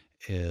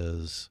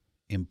is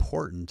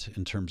important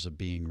in terms of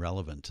being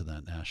relevant to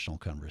that national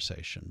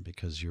conversation,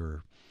 because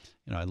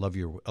I love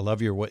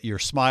your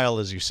smile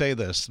as you say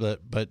this,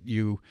 but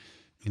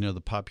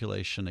the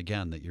population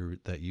again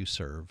that you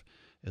serve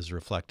is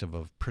reflective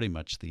of pretty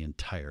much the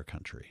entire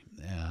country,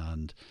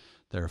 and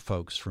there are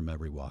folks from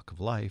every walk of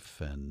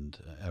life and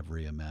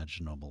every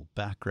imaginable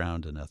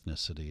background and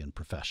ethnicity and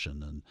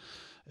profession, and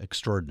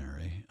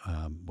extraordinary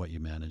what you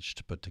managed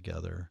to put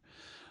together.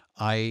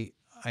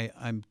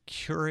 I'm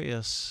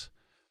curious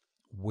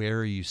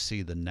where you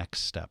see the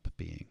next step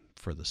being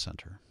for the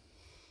center.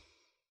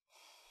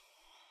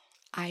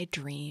 I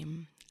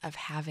dream of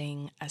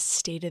having a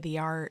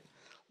state-of-the-art,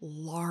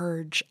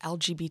 large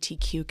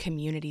LGBTQ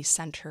community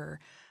center,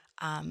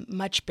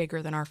 much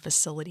bigger than our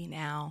facility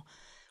now.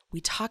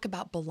 We talk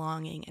about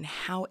belonging and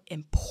how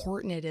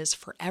important it is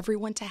for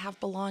everyone to have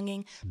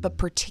belonging, but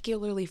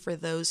particularly for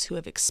those who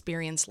have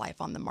experienced life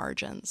on the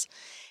margins.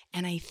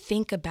 And I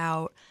think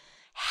about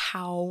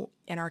how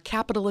in our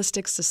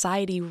capitalistic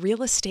society,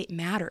 real estate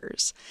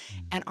matters,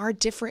 and our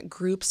different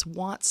groups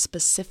want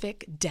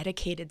specific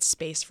dedicated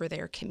space for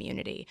their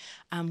community.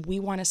 We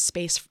want a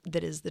space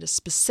that is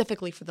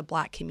specifically for the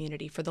Black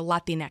community, for the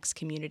Latinx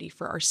community,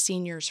 for our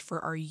seniors,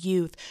 for our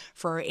youth,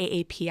 for our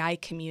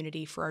AAPI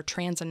community, for our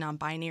trans and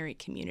non-binary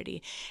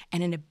community,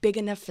 and in a big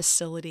enough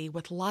facility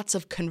with lots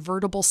of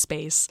convertible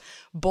space,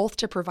 both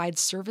to provide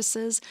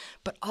services,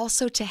 but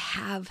also to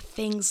have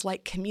things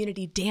like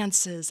community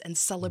dances and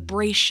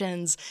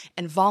celebrations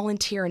and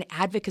volunteer and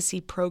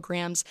advocacy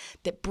programs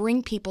that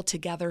bring people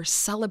together,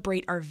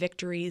 celebrate our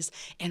victories,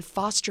 and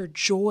foster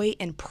joy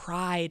and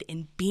pride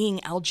in being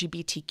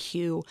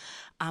LGBTQ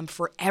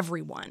for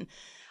everyone.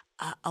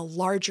 A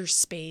larger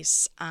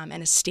space and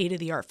a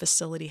state-of-the-art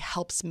facility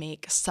helps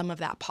make some of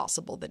that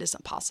possible that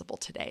isn't possible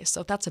today.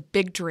 So that's a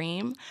big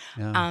dream.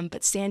 Yeah.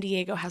 But San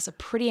Diego has a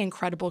pretty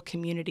incredible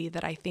community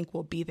that I think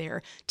will be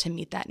there to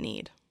meet that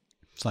need.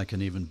 It's like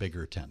an even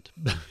bigger tent.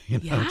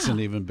 It's an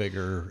even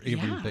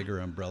bigger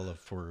umbrella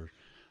for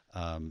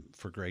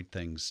great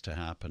things to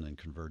happen and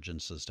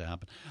convergences to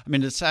happen. I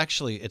mean, it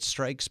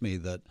strikes me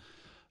that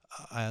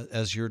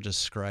as you're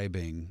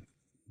describing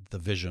the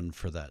vision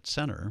for that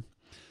center,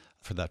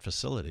 for that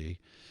facility,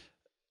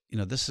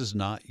 this is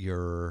not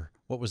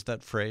what was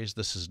that phrase?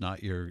 This is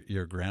not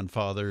your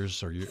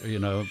grandfather's or your,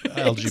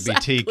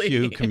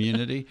 LGBTQ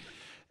community.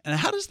 And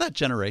how does that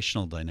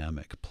generational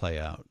dynamic play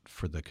out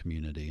for the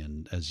community,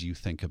 and as you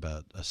think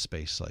about a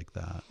space like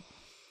that?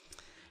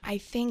 I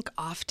think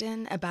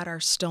often about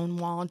our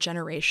Stonewall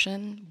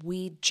generation.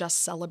 We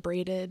just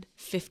celebrated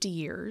 50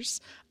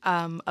 years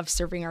of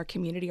serving our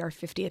community, our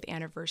 50th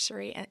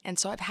anniversary. And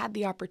so I've had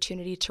the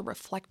opportunity to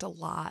reflect a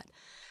lot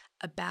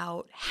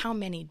about how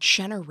many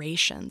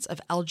generations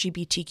of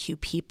LGBTQ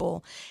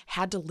people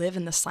had to live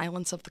in the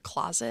silence of the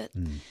closet,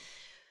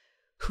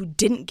 who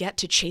didn't get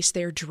to chase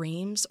their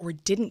dreams or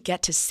didn't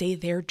get to say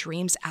their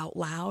dreams out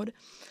loud.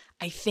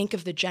 I think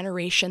of the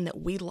generation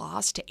that we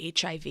lost to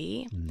HIV,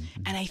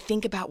 and I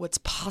think about what's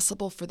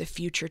possible for the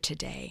future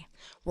today,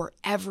 where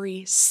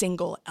every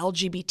single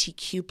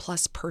LGBTQ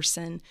plus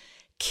person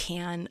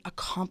can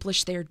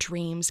accomplish their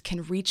dreams,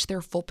 can reach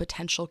their full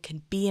potential,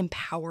 can be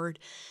empowered.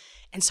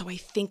 And so I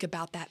think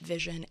about that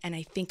vision, and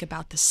I think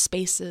about the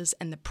spaces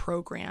and the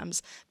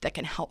programs that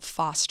can help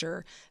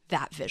foster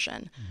that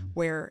vision,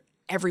 where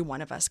every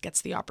one of us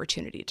gets the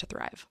opportunity to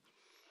thrive.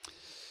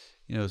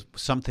 You know,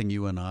 something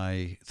you and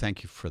I,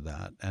 thank you for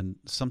that, and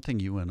something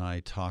you and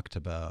I talked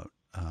about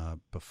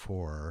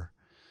before,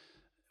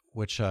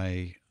 which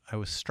I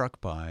was struck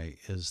by,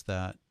 is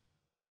that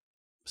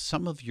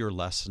some of your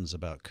lessons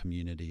about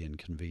community and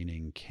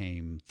convening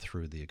came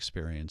through the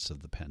experience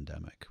of the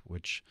pandemic,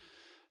 which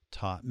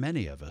taught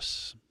many of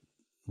us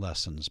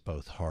lessons,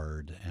 both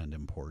hard and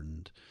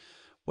important.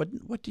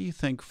 What do you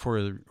think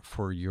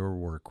for your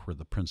work were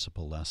the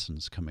principal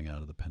lessons coming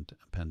out of the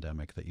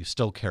pandemic that you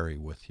still carry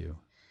with you?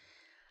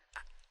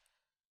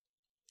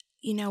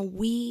 You know,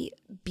 we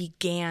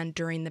began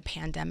during the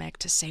pandemic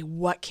to say,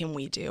 what can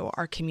we do?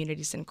 Our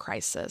community's in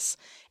crisis.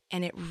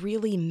 And it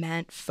really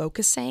meant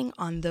focusing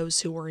on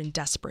those who were in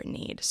desperate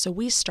need. So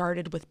we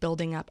started with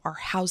building up our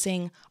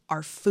housing,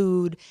 our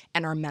food,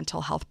 and our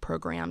mental health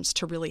programs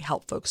to really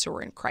help folks who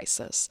were in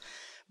crisis.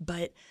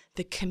 But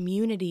the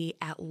community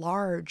at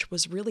large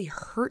was really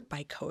hurt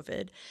by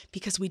COVID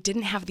because we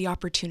didn't have the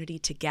opportunity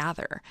to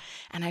gather.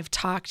 And I've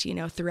talked,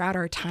 throughout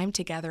our time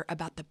together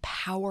about the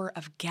power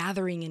of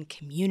gathering in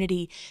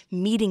community,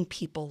 meeting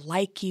people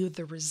like you,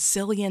 the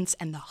resilience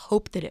and the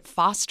hope that it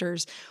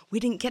fosters. We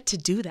didn't get to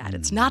do that.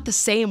 It's not the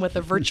same with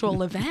a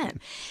virtual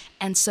event.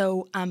 And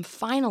so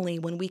finally,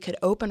 when we could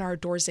open our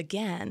doors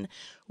again,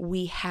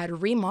 we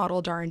had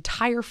remodeled our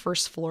entire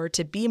first floor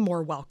to be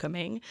more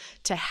welcoming,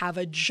 to have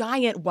a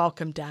giant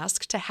welcome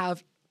desk, to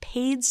have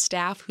paid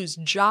staff whose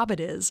job it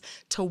is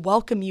to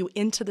welcome you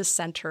into the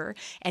center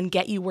and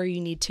get you where you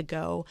need to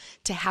go,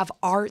 to have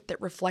art that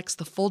reflects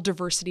the full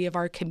diversity of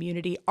our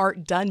community,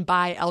 art done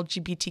by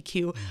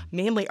LGBTQ,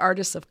 mainly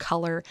artists of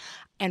color,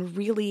 and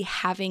really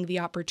having the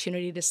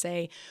opportunity to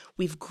say,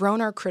 we've grown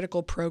our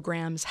critical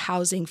programs,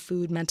 housing,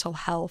 food, mental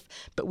health,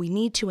 but we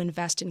need to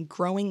invest in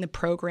growing the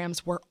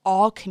programs where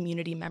all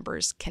community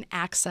members can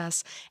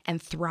access and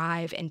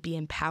thrive and be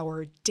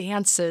empowered.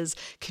 Dances,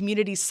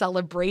 community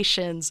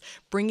celebrations,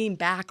 bringing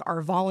back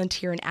our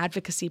volunteer and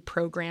advocacy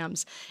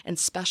programs and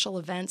special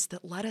events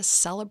that let us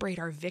celebrate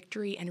our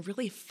victory and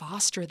really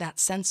foster that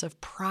sense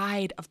of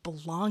pride, of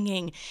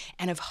belonging,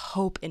 and of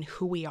hope in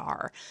who we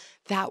are.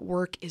 That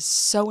work is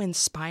so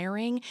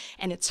inspiring,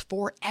 and it's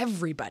for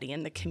everybody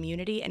in the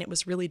community. And it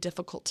was really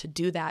difficult to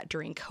do that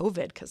during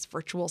COVID because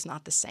virtual is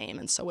not the same.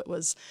 And so it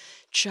was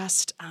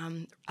just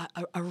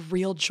a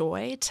real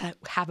joy to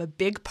have a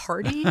big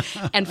party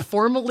and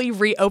formally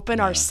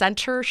reopen our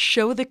center,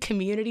 show the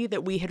community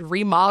that we had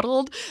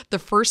remodeled the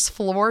first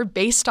floor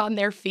based on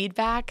their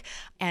feedback,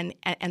 and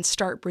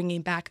start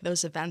bringing back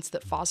those events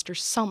that foster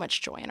so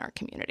much joy in our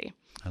community.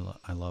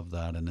 I love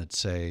that.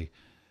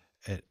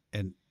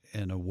 And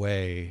in a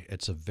way,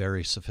 it's a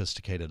very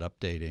sophisticated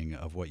updating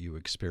of what you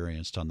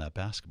experienced on that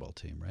basketball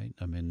team, right?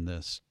 I mean,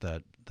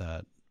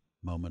 that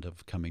moment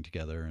of coming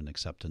together and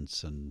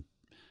acceptance and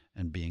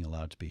being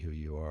allowed to be who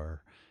you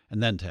are,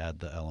 and then to add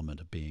the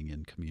element of being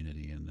in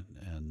community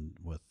and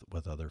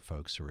with other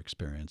folks who are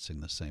experiencing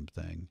the same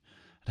thing.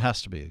 It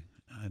has to be.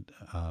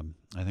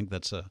 I think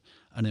that's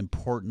an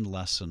important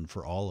lesson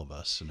for all of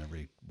us in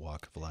every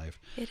walk of life.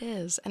 It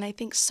is. And I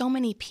think so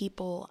many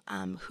people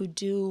who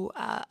do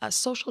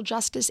social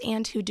justice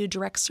and who do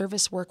direct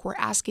service work were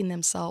asking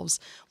themselves,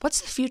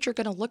 what's the future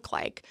going to look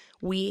like?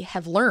 We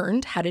have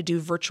learned how to do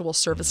virtual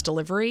service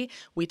delivery.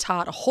 We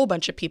taught a whole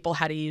bunch of people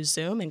how to use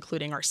Zoom,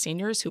 including our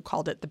seniors who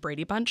called it the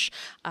Brady Bunch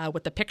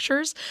with the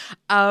pictures.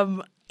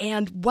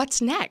 And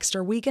what's next?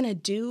 Are we going to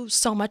do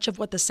so much of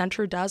what the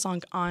center does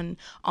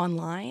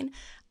online?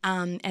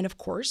 And of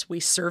course, we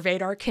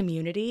surveyed our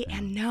community,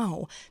 and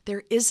no,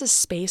 there is a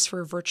space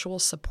for virtual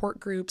support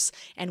groups,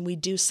 and we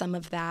do some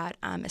of that,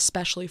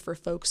 especially for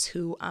folks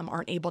who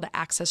aren't able to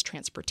access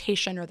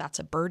transportation or that's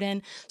a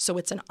burden. So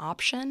it's an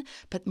option,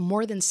 but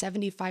more than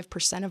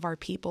 75% of our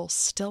people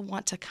still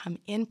want to come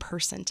in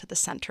person to the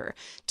center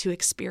to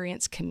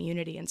experience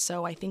community. And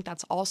so I think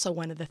that's also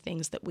one of the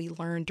things that we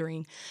learned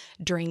during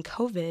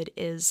COVID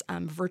is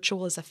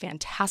virtual is a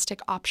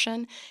fantastic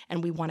option,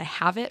 and we want to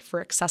have it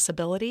for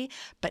accessibility,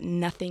 but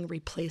nothing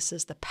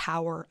replaces the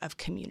power of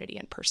community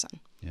in person.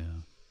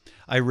 Yeah,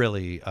 I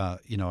really, I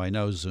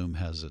know Zoom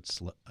has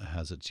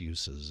its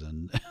uses,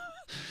 and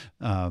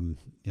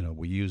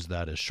we use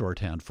that as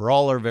shorthand for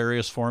all our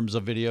various forms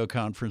of video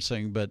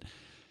conferencing. But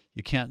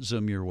you can't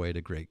Zoom your way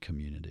to great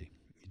community.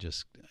 You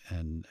just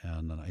and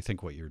I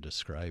think what you're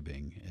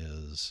describing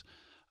is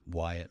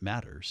why it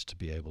matters to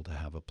be able to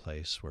have a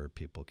place where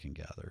people can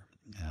gather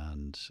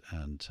and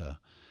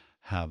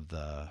have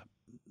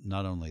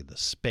not only the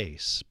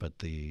space but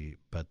the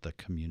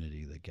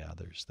community that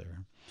gathers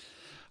there.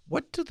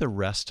 What do the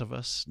rest of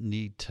us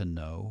need to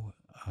know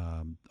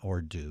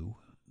or do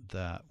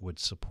that would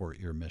support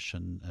your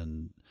mission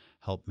and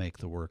help make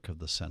the work of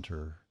the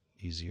center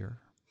easier?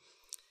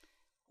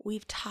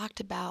 We've talked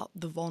about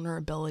the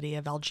vulnerability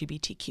of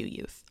LGBTQ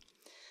youth,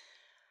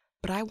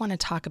 but I want to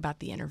talk about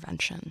the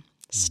intervention.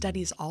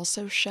 Studies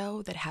also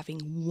show that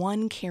having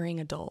one caring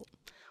adult,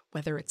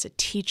 whether it's a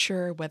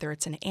teacher, whether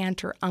it's an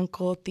aunt or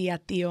uncle, tia,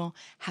 tío,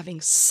 having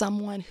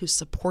someone who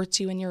supports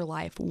you in your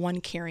life, one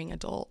caring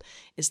adult,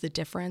 is the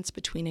difference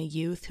between a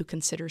youth who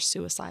considers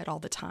suicide all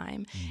the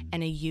time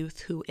and a youth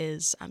who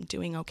is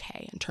doing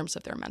okay in terms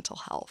of their mental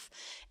health.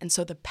 And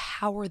so the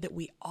power that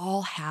we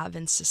all have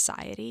in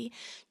society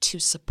to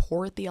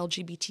support the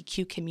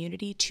LGBTQ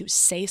community, to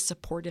say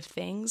supportive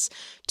things,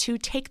 to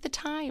take the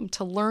time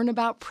to learn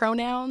about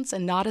pronouns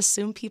and not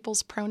assume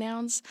people's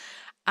pronouns.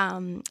 A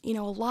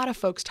lot of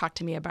folks talk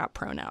to me about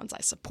pronouns.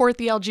 I support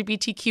the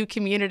LGBTQ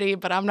community,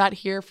 but I'm not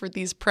here for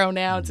these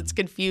pronouns. It's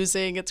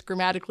confusing. It's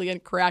grammatically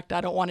incorrect.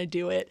 I don't want to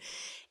do it.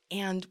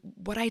 And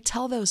what I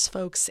tell those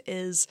folks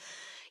is,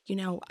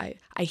 I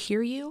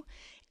hear you.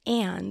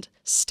 And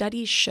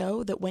studies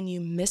show that when you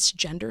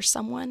misgender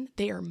someone,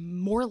 they are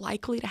more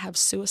likely to have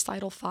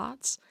suicidal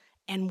thoughts.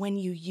 And when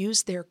you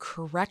use their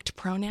correct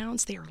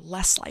pronouns, they are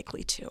less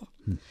likely to.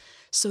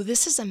 So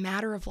this is a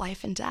matter of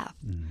life and death.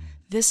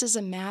 This is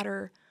a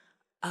matter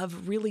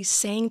of really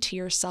saying to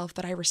yourself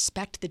that I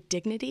respect the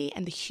dignity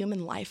and the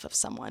human life of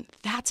someone.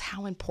 That's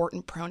how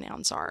important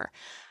pronouns are.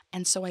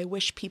 And so I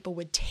wish people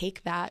would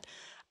take that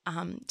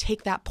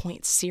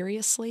point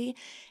seriously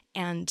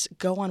and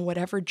go on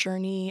whatever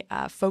journey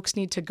folks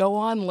need to go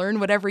on, learn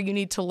whatever you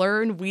need to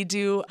learn. We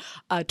do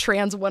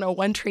Trans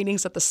 101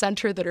 trainings at the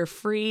center that are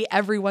free.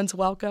 Everyone's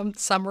welcome.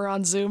 Some are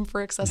on Zoom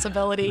for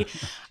accessibility.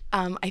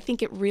 I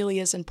think it really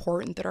is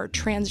important that our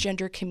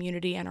transgender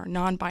community and our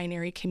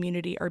non-binary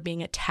community are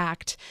being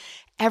attacked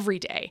every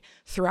day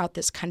throughout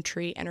this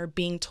country and are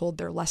being told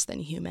they're less than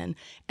human.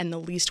 And the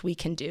least we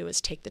can do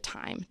is take the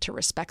time to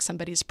respect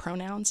somebody's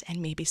pronouns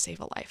and maybe save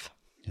a life.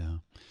 Yeah.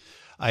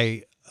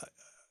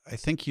 I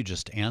think you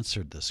just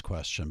answered this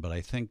question, but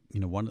I think,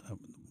 one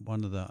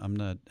of the, I'm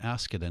going to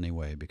ask it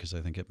anyway, because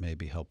I think it may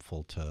be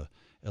helpful to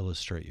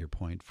illustrate your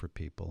point for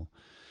people.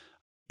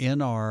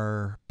 In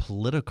our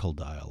political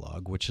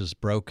dialogue, which is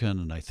broken,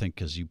 and I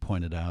think, as you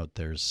pointed out,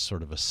 there's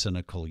sort of a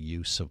cynical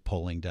use of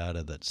polling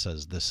data that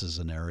says this is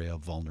an area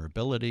of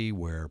vulnerability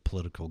where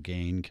political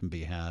gain can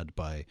be had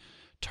by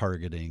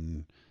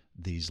targeting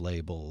these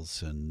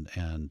labels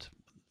and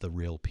the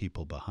real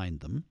people behind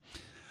them.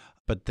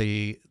 But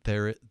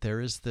there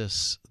is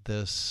this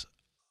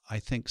I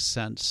think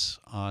sense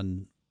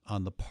on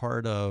the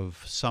part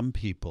of some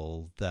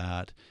people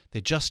that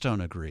they just don't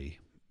agree.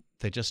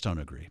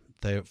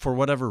 For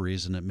whatever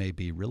reason, it may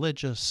be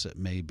religious, it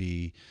may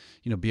be,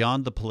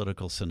 beyond the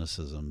political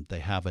cynicism, they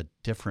have a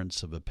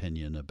difference of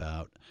opinion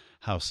about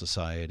what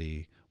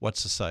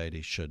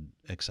society should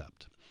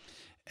accept.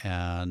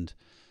 And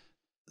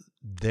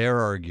their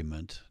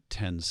argument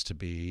tends to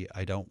be,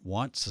 I don't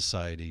want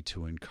society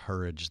to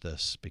encourage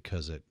this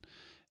because it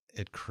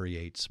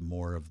creates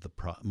more of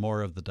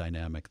the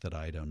dynamic that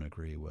I don't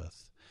agree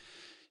with.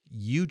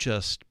 You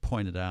just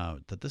pointed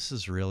out that this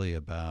is really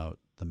about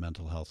the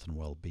mental health and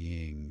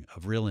well-being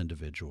of real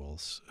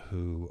individuals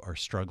who are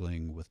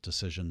struggling with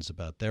decisions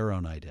about their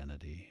own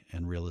identity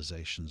and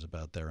realizations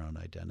about their own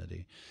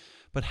identity.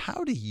 But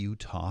how do you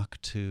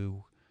talk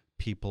to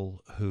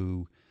people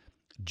who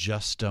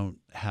just don't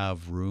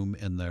have room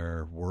in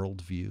their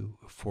worldview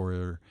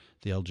for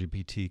the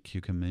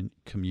LGBTQ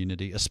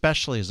community,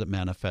 especially as it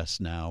manifests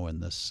now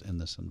in this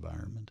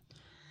environment?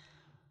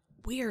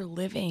 We are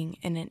living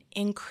in an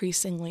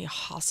increasingly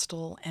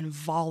hostile and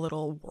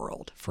volatile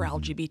world for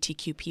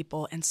LGBTQ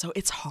people. And so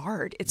it's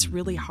hard. It's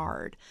really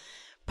hard.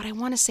 But I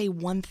want to say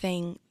one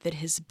thing that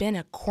has been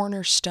a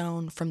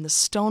cornerstone from the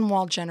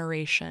Stonewall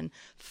generation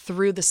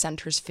through the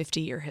center's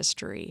 50-year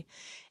history.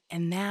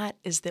 And that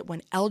is that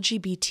when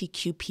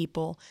LGBTQ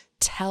people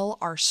tell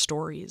our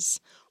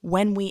stories,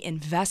 when we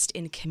invest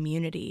in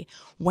community,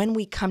 when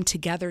we come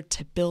together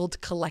to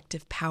build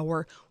collective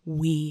power,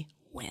 we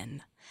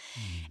win.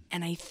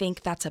 And I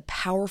think that's a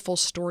powerful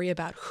story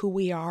about who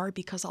we are,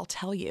 because I'll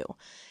tell you,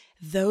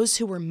 those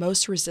who were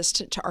most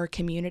resistant to our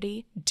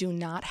community do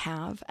not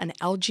have an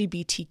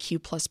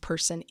LGBTQ plus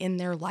person in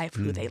their life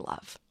who they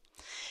love.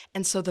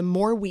 And so the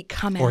more we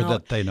come out... Or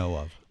that they know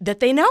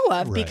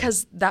of. Right.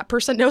 Because that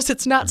person knows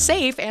it's not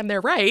safe, and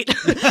they're right.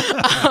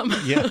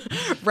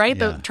 Right?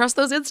 Yeah. Trust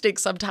those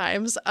instincts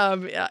sometimes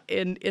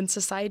in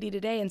society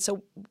today. And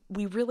so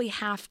we really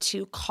have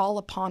to call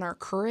upon our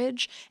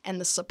courage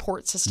and the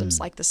support systems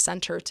like the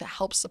center to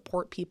help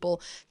support people,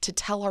 to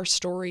tell our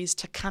stories,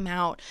 to come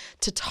out,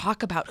 to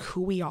talk about who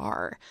we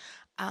are.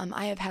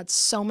 I have had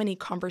so many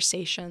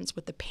conversations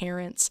with the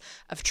parents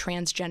of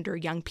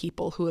transgender young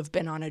people who have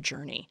been on a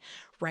journey,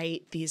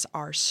 right? These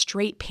are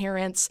straight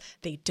parents.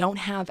 They don't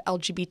have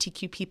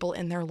LGBTQ people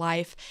in their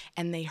life,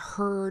 and they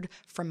heard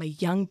from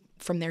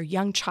their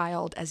young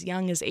child as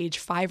young as age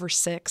 5 or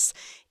 6,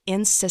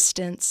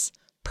 insistence,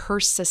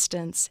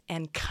 persistence,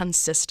 and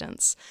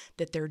consistence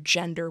that their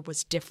gender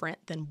was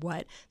different than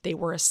what they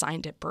were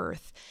assigned at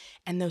birth.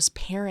 And those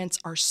parents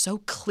are so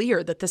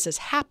clear that this is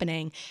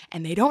happening,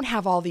 and they don't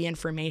have all the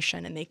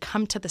information, and they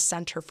come to the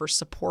center for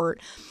support.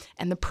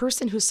 And the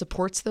person who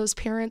supports those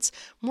parents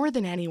more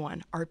than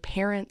anyone are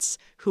parents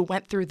who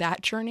went through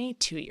that journey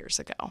 2 years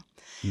ago.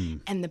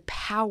 And the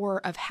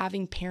power of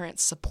having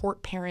parents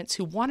support parents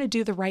who want to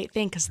do the right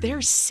thing because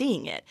they're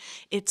seeing it.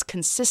 It's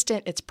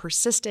consistent, it's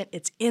persistent,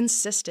 it's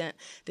insistent.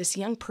 This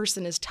young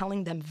person is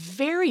telling them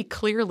very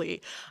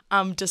clearly,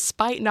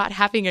 despite not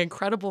having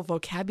incredible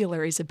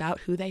vocabularies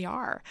about who they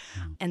are.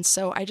 And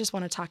so I just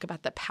want to talk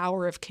about the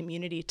power of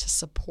community to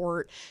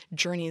support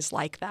journeys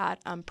like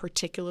that,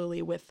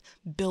 particularly with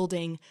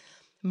building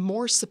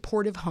more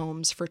supportive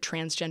homes for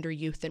transgender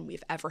youth than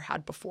we've ever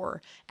had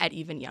before at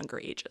even younger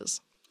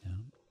ages. Yeah.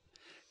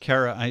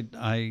 Cara,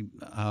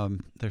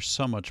 there's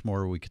so much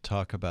more we could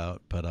talk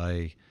about, but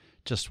I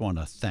just want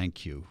to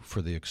thank you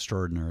for the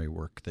extraordinary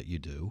work that you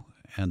do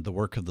and the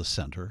work of the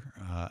center.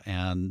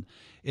 And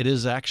it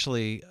is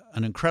actually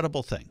an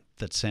incredible thing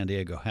that San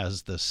Diego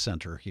has this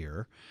center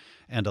here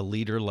and a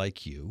leader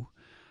like you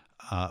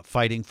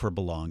fighting for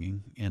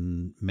belonging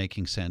and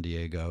making San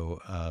Diego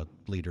a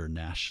leader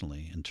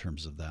nationally in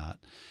terms of that.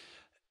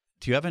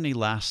 Do you have any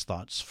last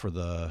thoughts for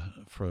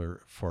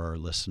our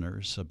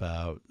listeners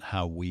about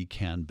how we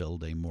can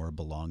build a more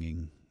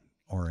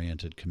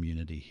belonging-oriented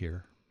community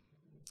here?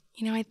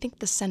 You know, I think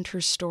the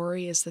center's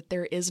story is that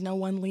there is no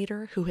one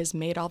leader who has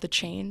made all the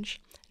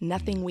change.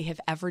 Nothing we have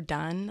ever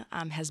done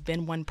has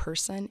been one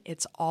person.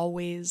 It's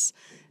always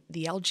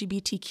the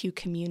LGBTQ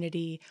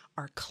community,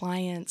 our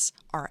clients,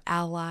 our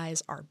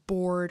allies, our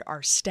board,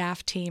 our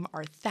staff team,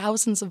 our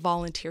thousands of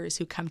volunteers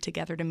who come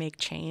together to make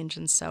change.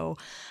 And so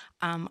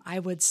I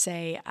would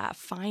say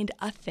find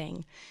a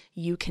thing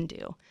you can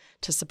do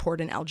to support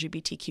an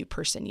LGBTQ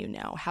person you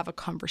know. Have a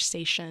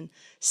conversation,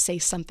 say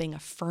something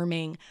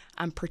affirming,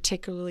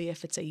 particularly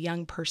if it's a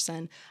young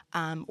person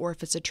or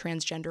if it's a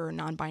transgender or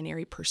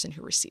non-binary person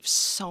who receives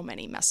so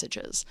many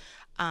messages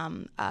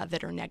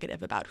that are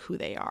negative about who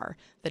they are,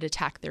 that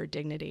attack their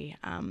dignity.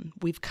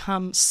 We've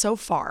come so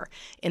far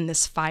in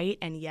this fight,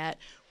 and yet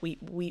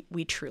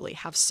we truly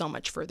have so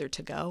much further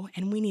to go,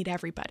 and we need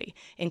everybody,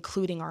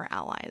 including our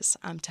allies,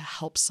 to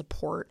help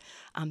support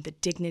the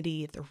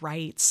dignity, the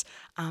rights,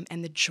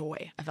 and the joy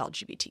of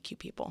LGBTQ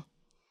people.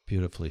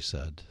 Beautifully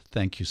said.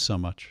 Thank you so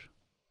much.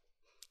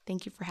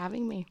 Thank you for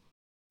having me.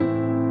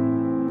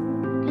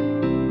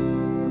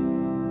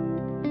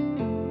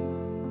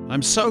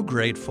 I'm so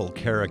grateful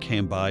Cara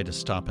came by to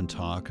stop and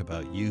talk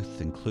about youth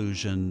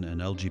inclusion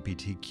and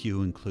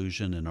LGBTQ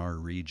inclusion in our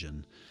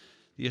region.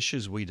 The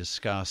issues we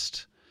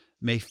discussed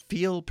may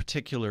feel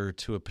particular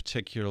to a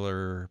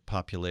particular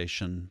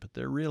population, but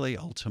they're really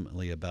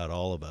ultimately about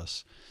all of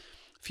us.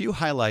 A few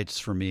highlights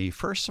for me.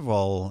 First of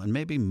all, and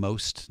maybe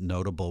most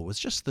notable, was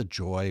just the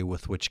joy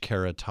with which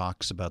Cara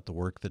talks about the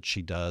work that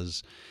she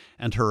does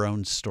and her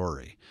own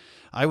story.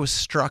 I was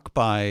struck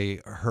by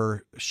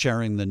her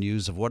sharing the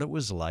news of what it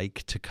was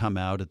like to come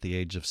out at the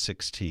age of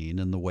 16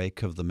 in the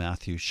wake of the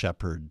Matthew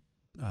Shepard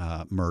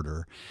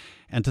murder,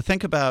 and to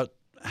think about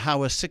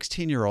how a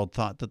 16-year-old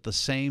thought that the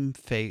same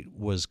fate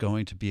was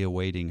going to be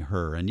awaiting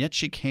her. And yet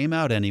she came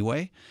out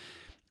anyway,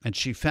 and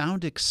she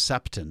found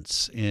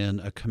acceptance in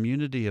a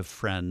community of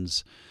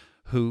friends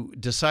who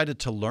decided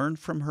to learn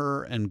from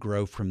her and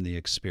grow from the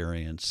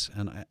experience.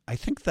 And I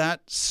think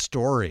that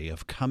story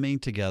of coming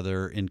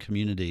together in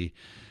community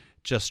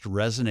just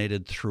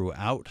resonated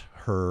throughout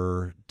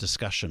her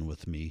discussion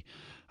with me,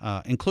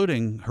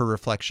 including her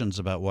reflections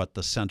about what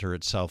the center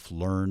itself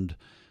learned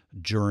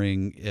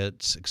during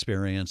its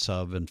experience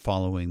of and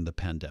following the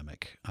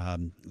pandemic.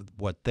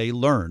 What they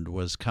learned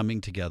was coming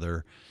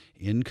together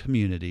in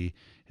community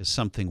is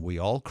something we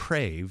all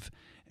crave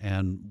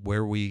and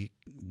where we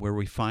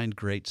find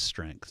great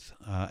strength.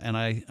 And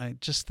I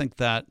just think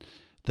that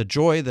the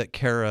joy that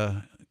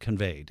Cara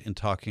conveyed in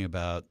talking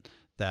about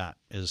that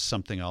is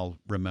something I'll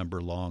remember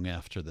long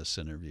after this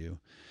interview.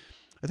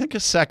 I think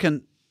a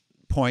second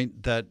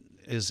point that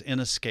is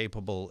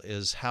inescapable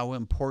is how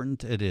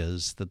important it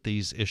is that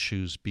these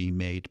issues be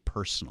made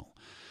personal,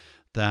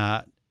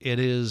 that it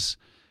is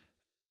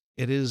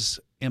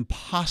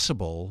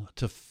impossible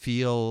to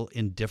feel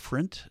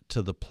indifferent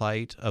to the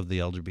plight of the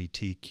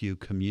LGBTQ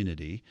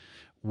community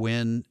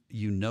when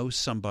you know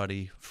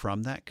somebody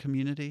from that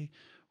community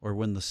or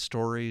when the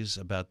stories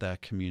about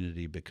that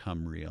community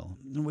become real.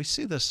 And we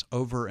see this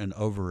over and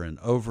over and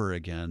over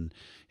again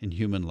in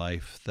human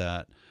life,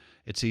 that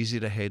it's easy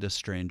to hate a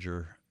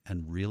stranger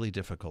and really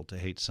difficult to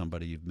hate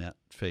somebody you've met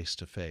face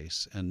to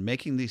face. And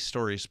making these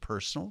stories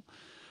personal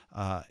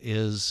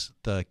is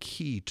the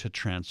key to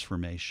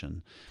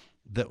transformation.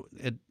 That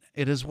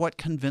it is what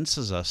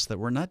convinces us that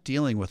we're not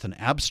dealing with an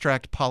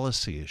abstract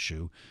policy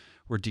issue.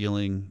 We're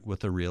dealing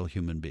with a real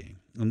human being.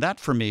 And that,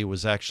 for me,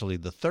 was actually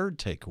the third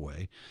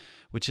takeaway,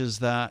 which is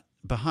that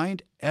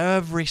behind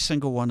every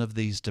single one of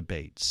these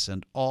debates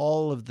and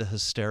all of the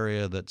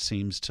hysteria that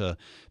seems to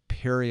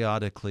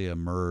periodically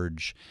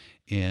emerge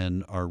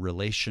in our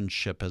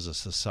relationship as a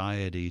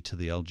society to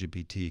the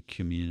LGBT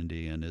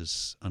community, and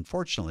is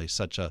unfortunately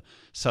such a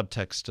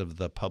subtext of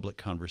the public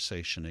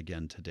conversation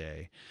again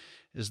today,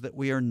 is that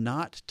we are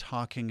not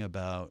talking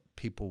about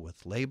people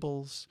with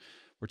labels.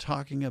 We're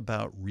talking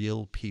about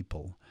real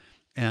people.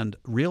 And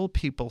real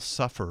people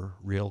suffer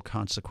real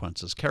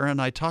consequences. Cara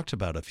and I talked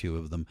about a few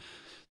of them.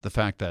 The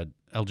fact that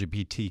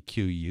LGBTQ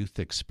youth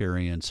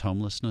experience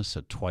homelessness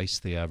at twice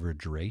the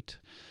average rate.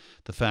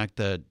 The fact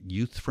that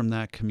youth from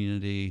that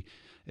community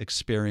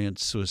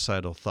experience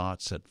suicidal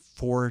thoughts at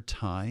 4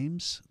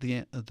 times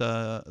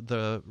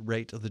the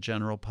rate of the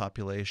general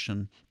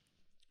population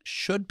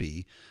should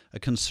be a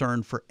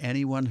concern for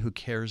anyone who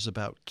cares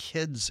about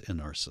kids in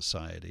our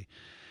society.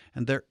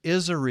 And there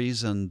is a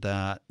reason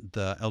that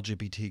the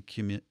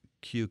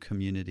LGBTQ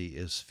community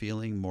is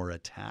feeling more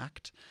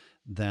attacked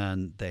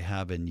than they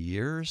have in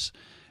years,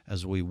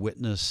 as we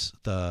witness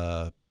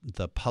the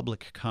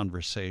public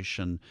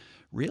conversation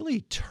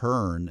really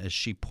turn, as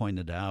she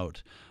pointed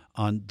out,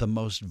 on the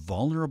most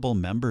vulnerable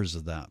members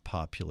of that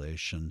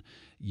population,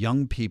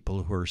 young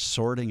people who are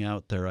sorting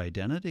out their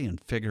identity and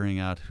figuring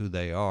out who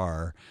they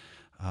are.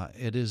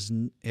 It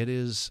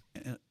is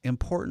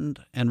important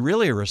and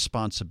really a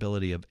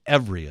responsibility of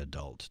every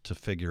adult to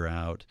figure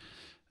out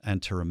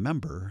and to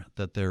remember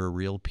that there are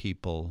real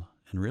people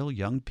and real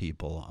young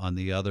people on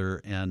the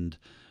other end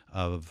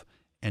of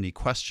any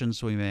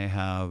questions we may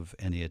have,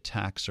 any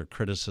attacks or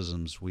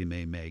criticisms we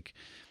may make,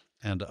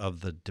 and of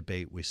the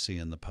debate we see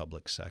in the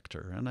public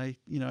sector. And I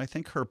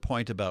think her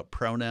point about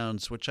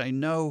pronouns, which I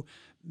know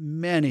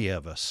many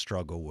of us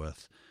struggle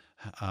with,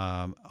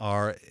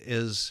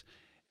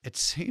 it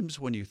seems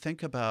when you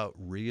think about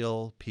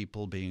real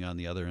people being on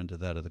the other end of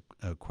that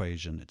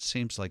equation, it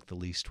seems like the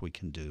least we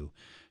can do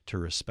to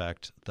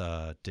respect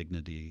the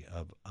dignity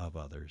of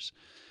others.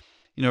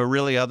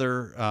 Really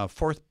other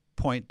fourth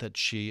point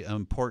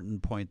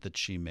important point that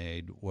she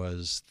made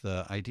was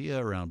the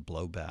idea around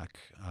blowback.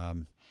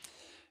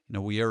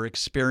 We are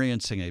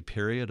experiencing a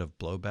period of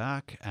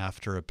blowback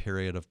after a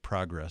period of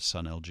progress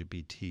on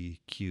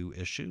LGBTQ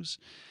issues.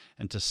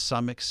 And to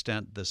some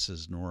extent, this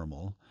is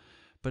normal.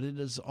 But it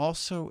is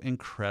also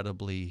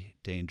incredibly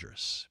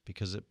dangerous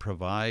because it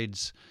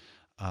provides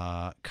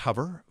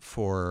cover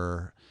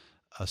for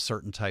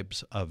certain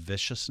types of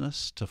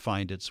viciousness to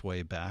find its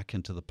way back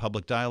into the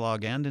public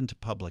dialogue and into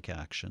public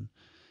action.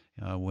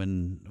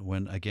 When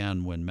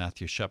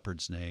Matthew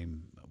Shepard's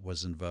name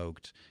was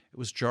invoked, it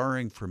was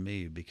jarring for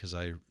me because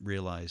I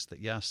realized that,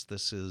 yes,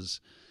 this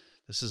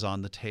is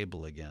on the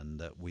table again,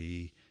 that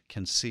we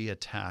can see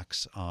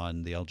attacks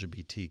on the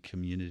LGBT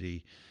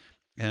community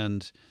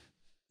and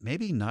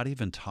maybe not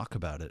even talk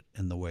about it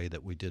in the way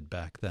that we did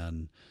back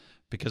then.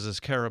 Because as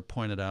Cara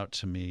pointed out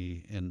to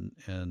me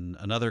in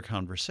another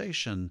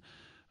conversation,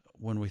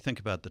 when we think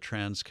about the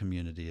trans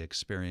community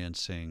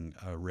experiencing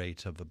a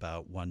rate of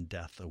about 1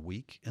 death a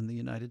week in the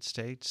United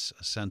States,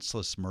 a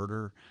senseless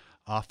murder,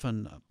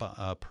 often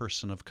a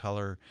person of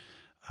color,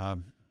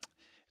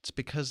 it's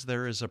because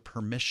there is a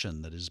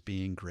permission that is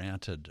being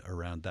granted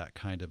around that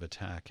kind of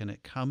attack. And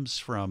it comes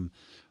from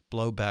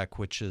blowback,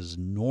 which is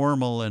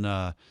normal in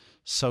a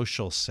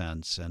social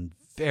sense and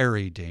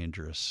very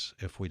dangerous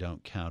if we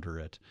don't counter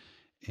it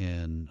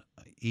in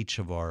each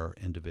of our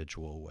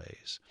individual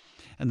ways.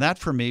 And that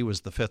for me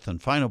was the fifth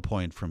and final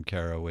point from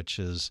Cara, which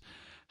is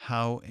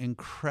how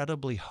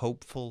incredibly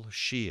hopeful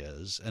she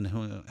is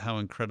and how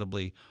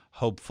incredibly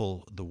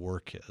hopeful the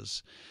work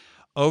is.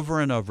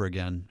 Over and over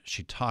again,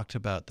 she talked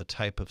about the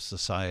type of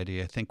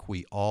society I think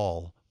we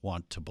all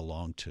want to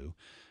belong to,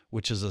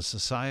 which is a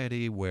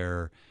society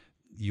where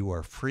you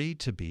are free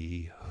to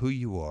be who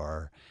you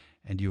are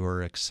and you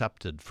are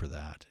accepted for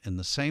that in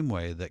the same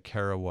way that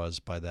Cara was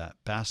by that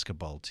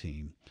basketball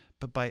team,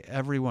 but by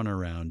everyone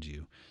around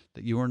you,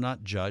 that you are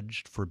not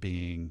judged for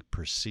being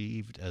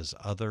perceived as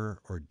other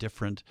or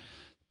different,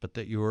 but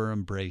that you are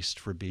embraced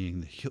for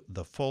being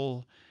the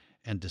full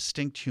and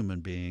distinct human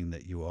being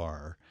that you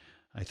are.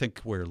 I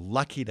think we're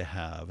lucky to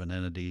have an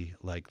entity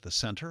like the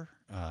Center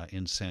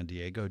in San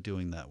Diego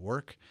doing that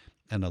work,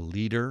 and a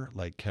leader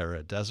like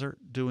Cara Dessert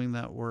doing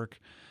that work.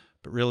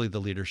 But really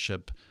the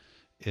leadership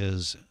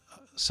is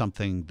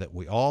something that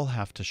we all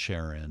have to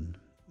share in.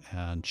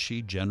 And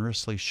she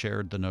generously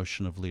shared the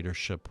notion of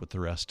leadership with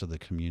the rest of the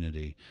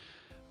community.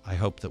 I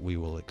hope that we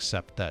will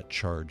accept that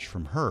charge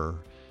from her,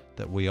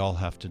 that we all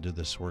have to do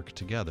this work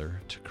together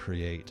to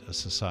create a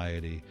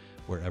society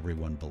where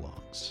everyone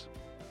belongs.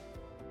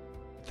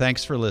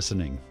 Thanks for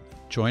listening.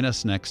 Join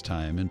us next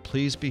time, and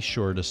please be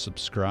sure to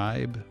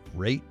subscribe,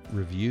 rate,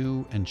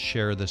 review, and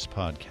share this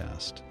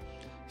podcast.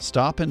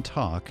 Stop and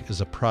Talk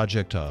is a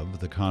project of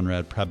the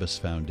Conrad Prebys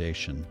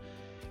Foundation.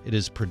 It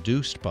is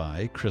produced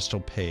by Crystal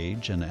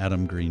Page and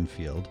Adam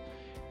Greenfield,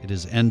 It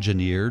is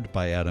engineered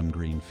by Adam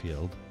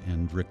Greenfield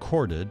and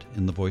recorded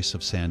in the Voice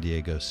of San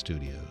Diego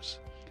studios.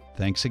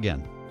 Thanks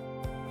again.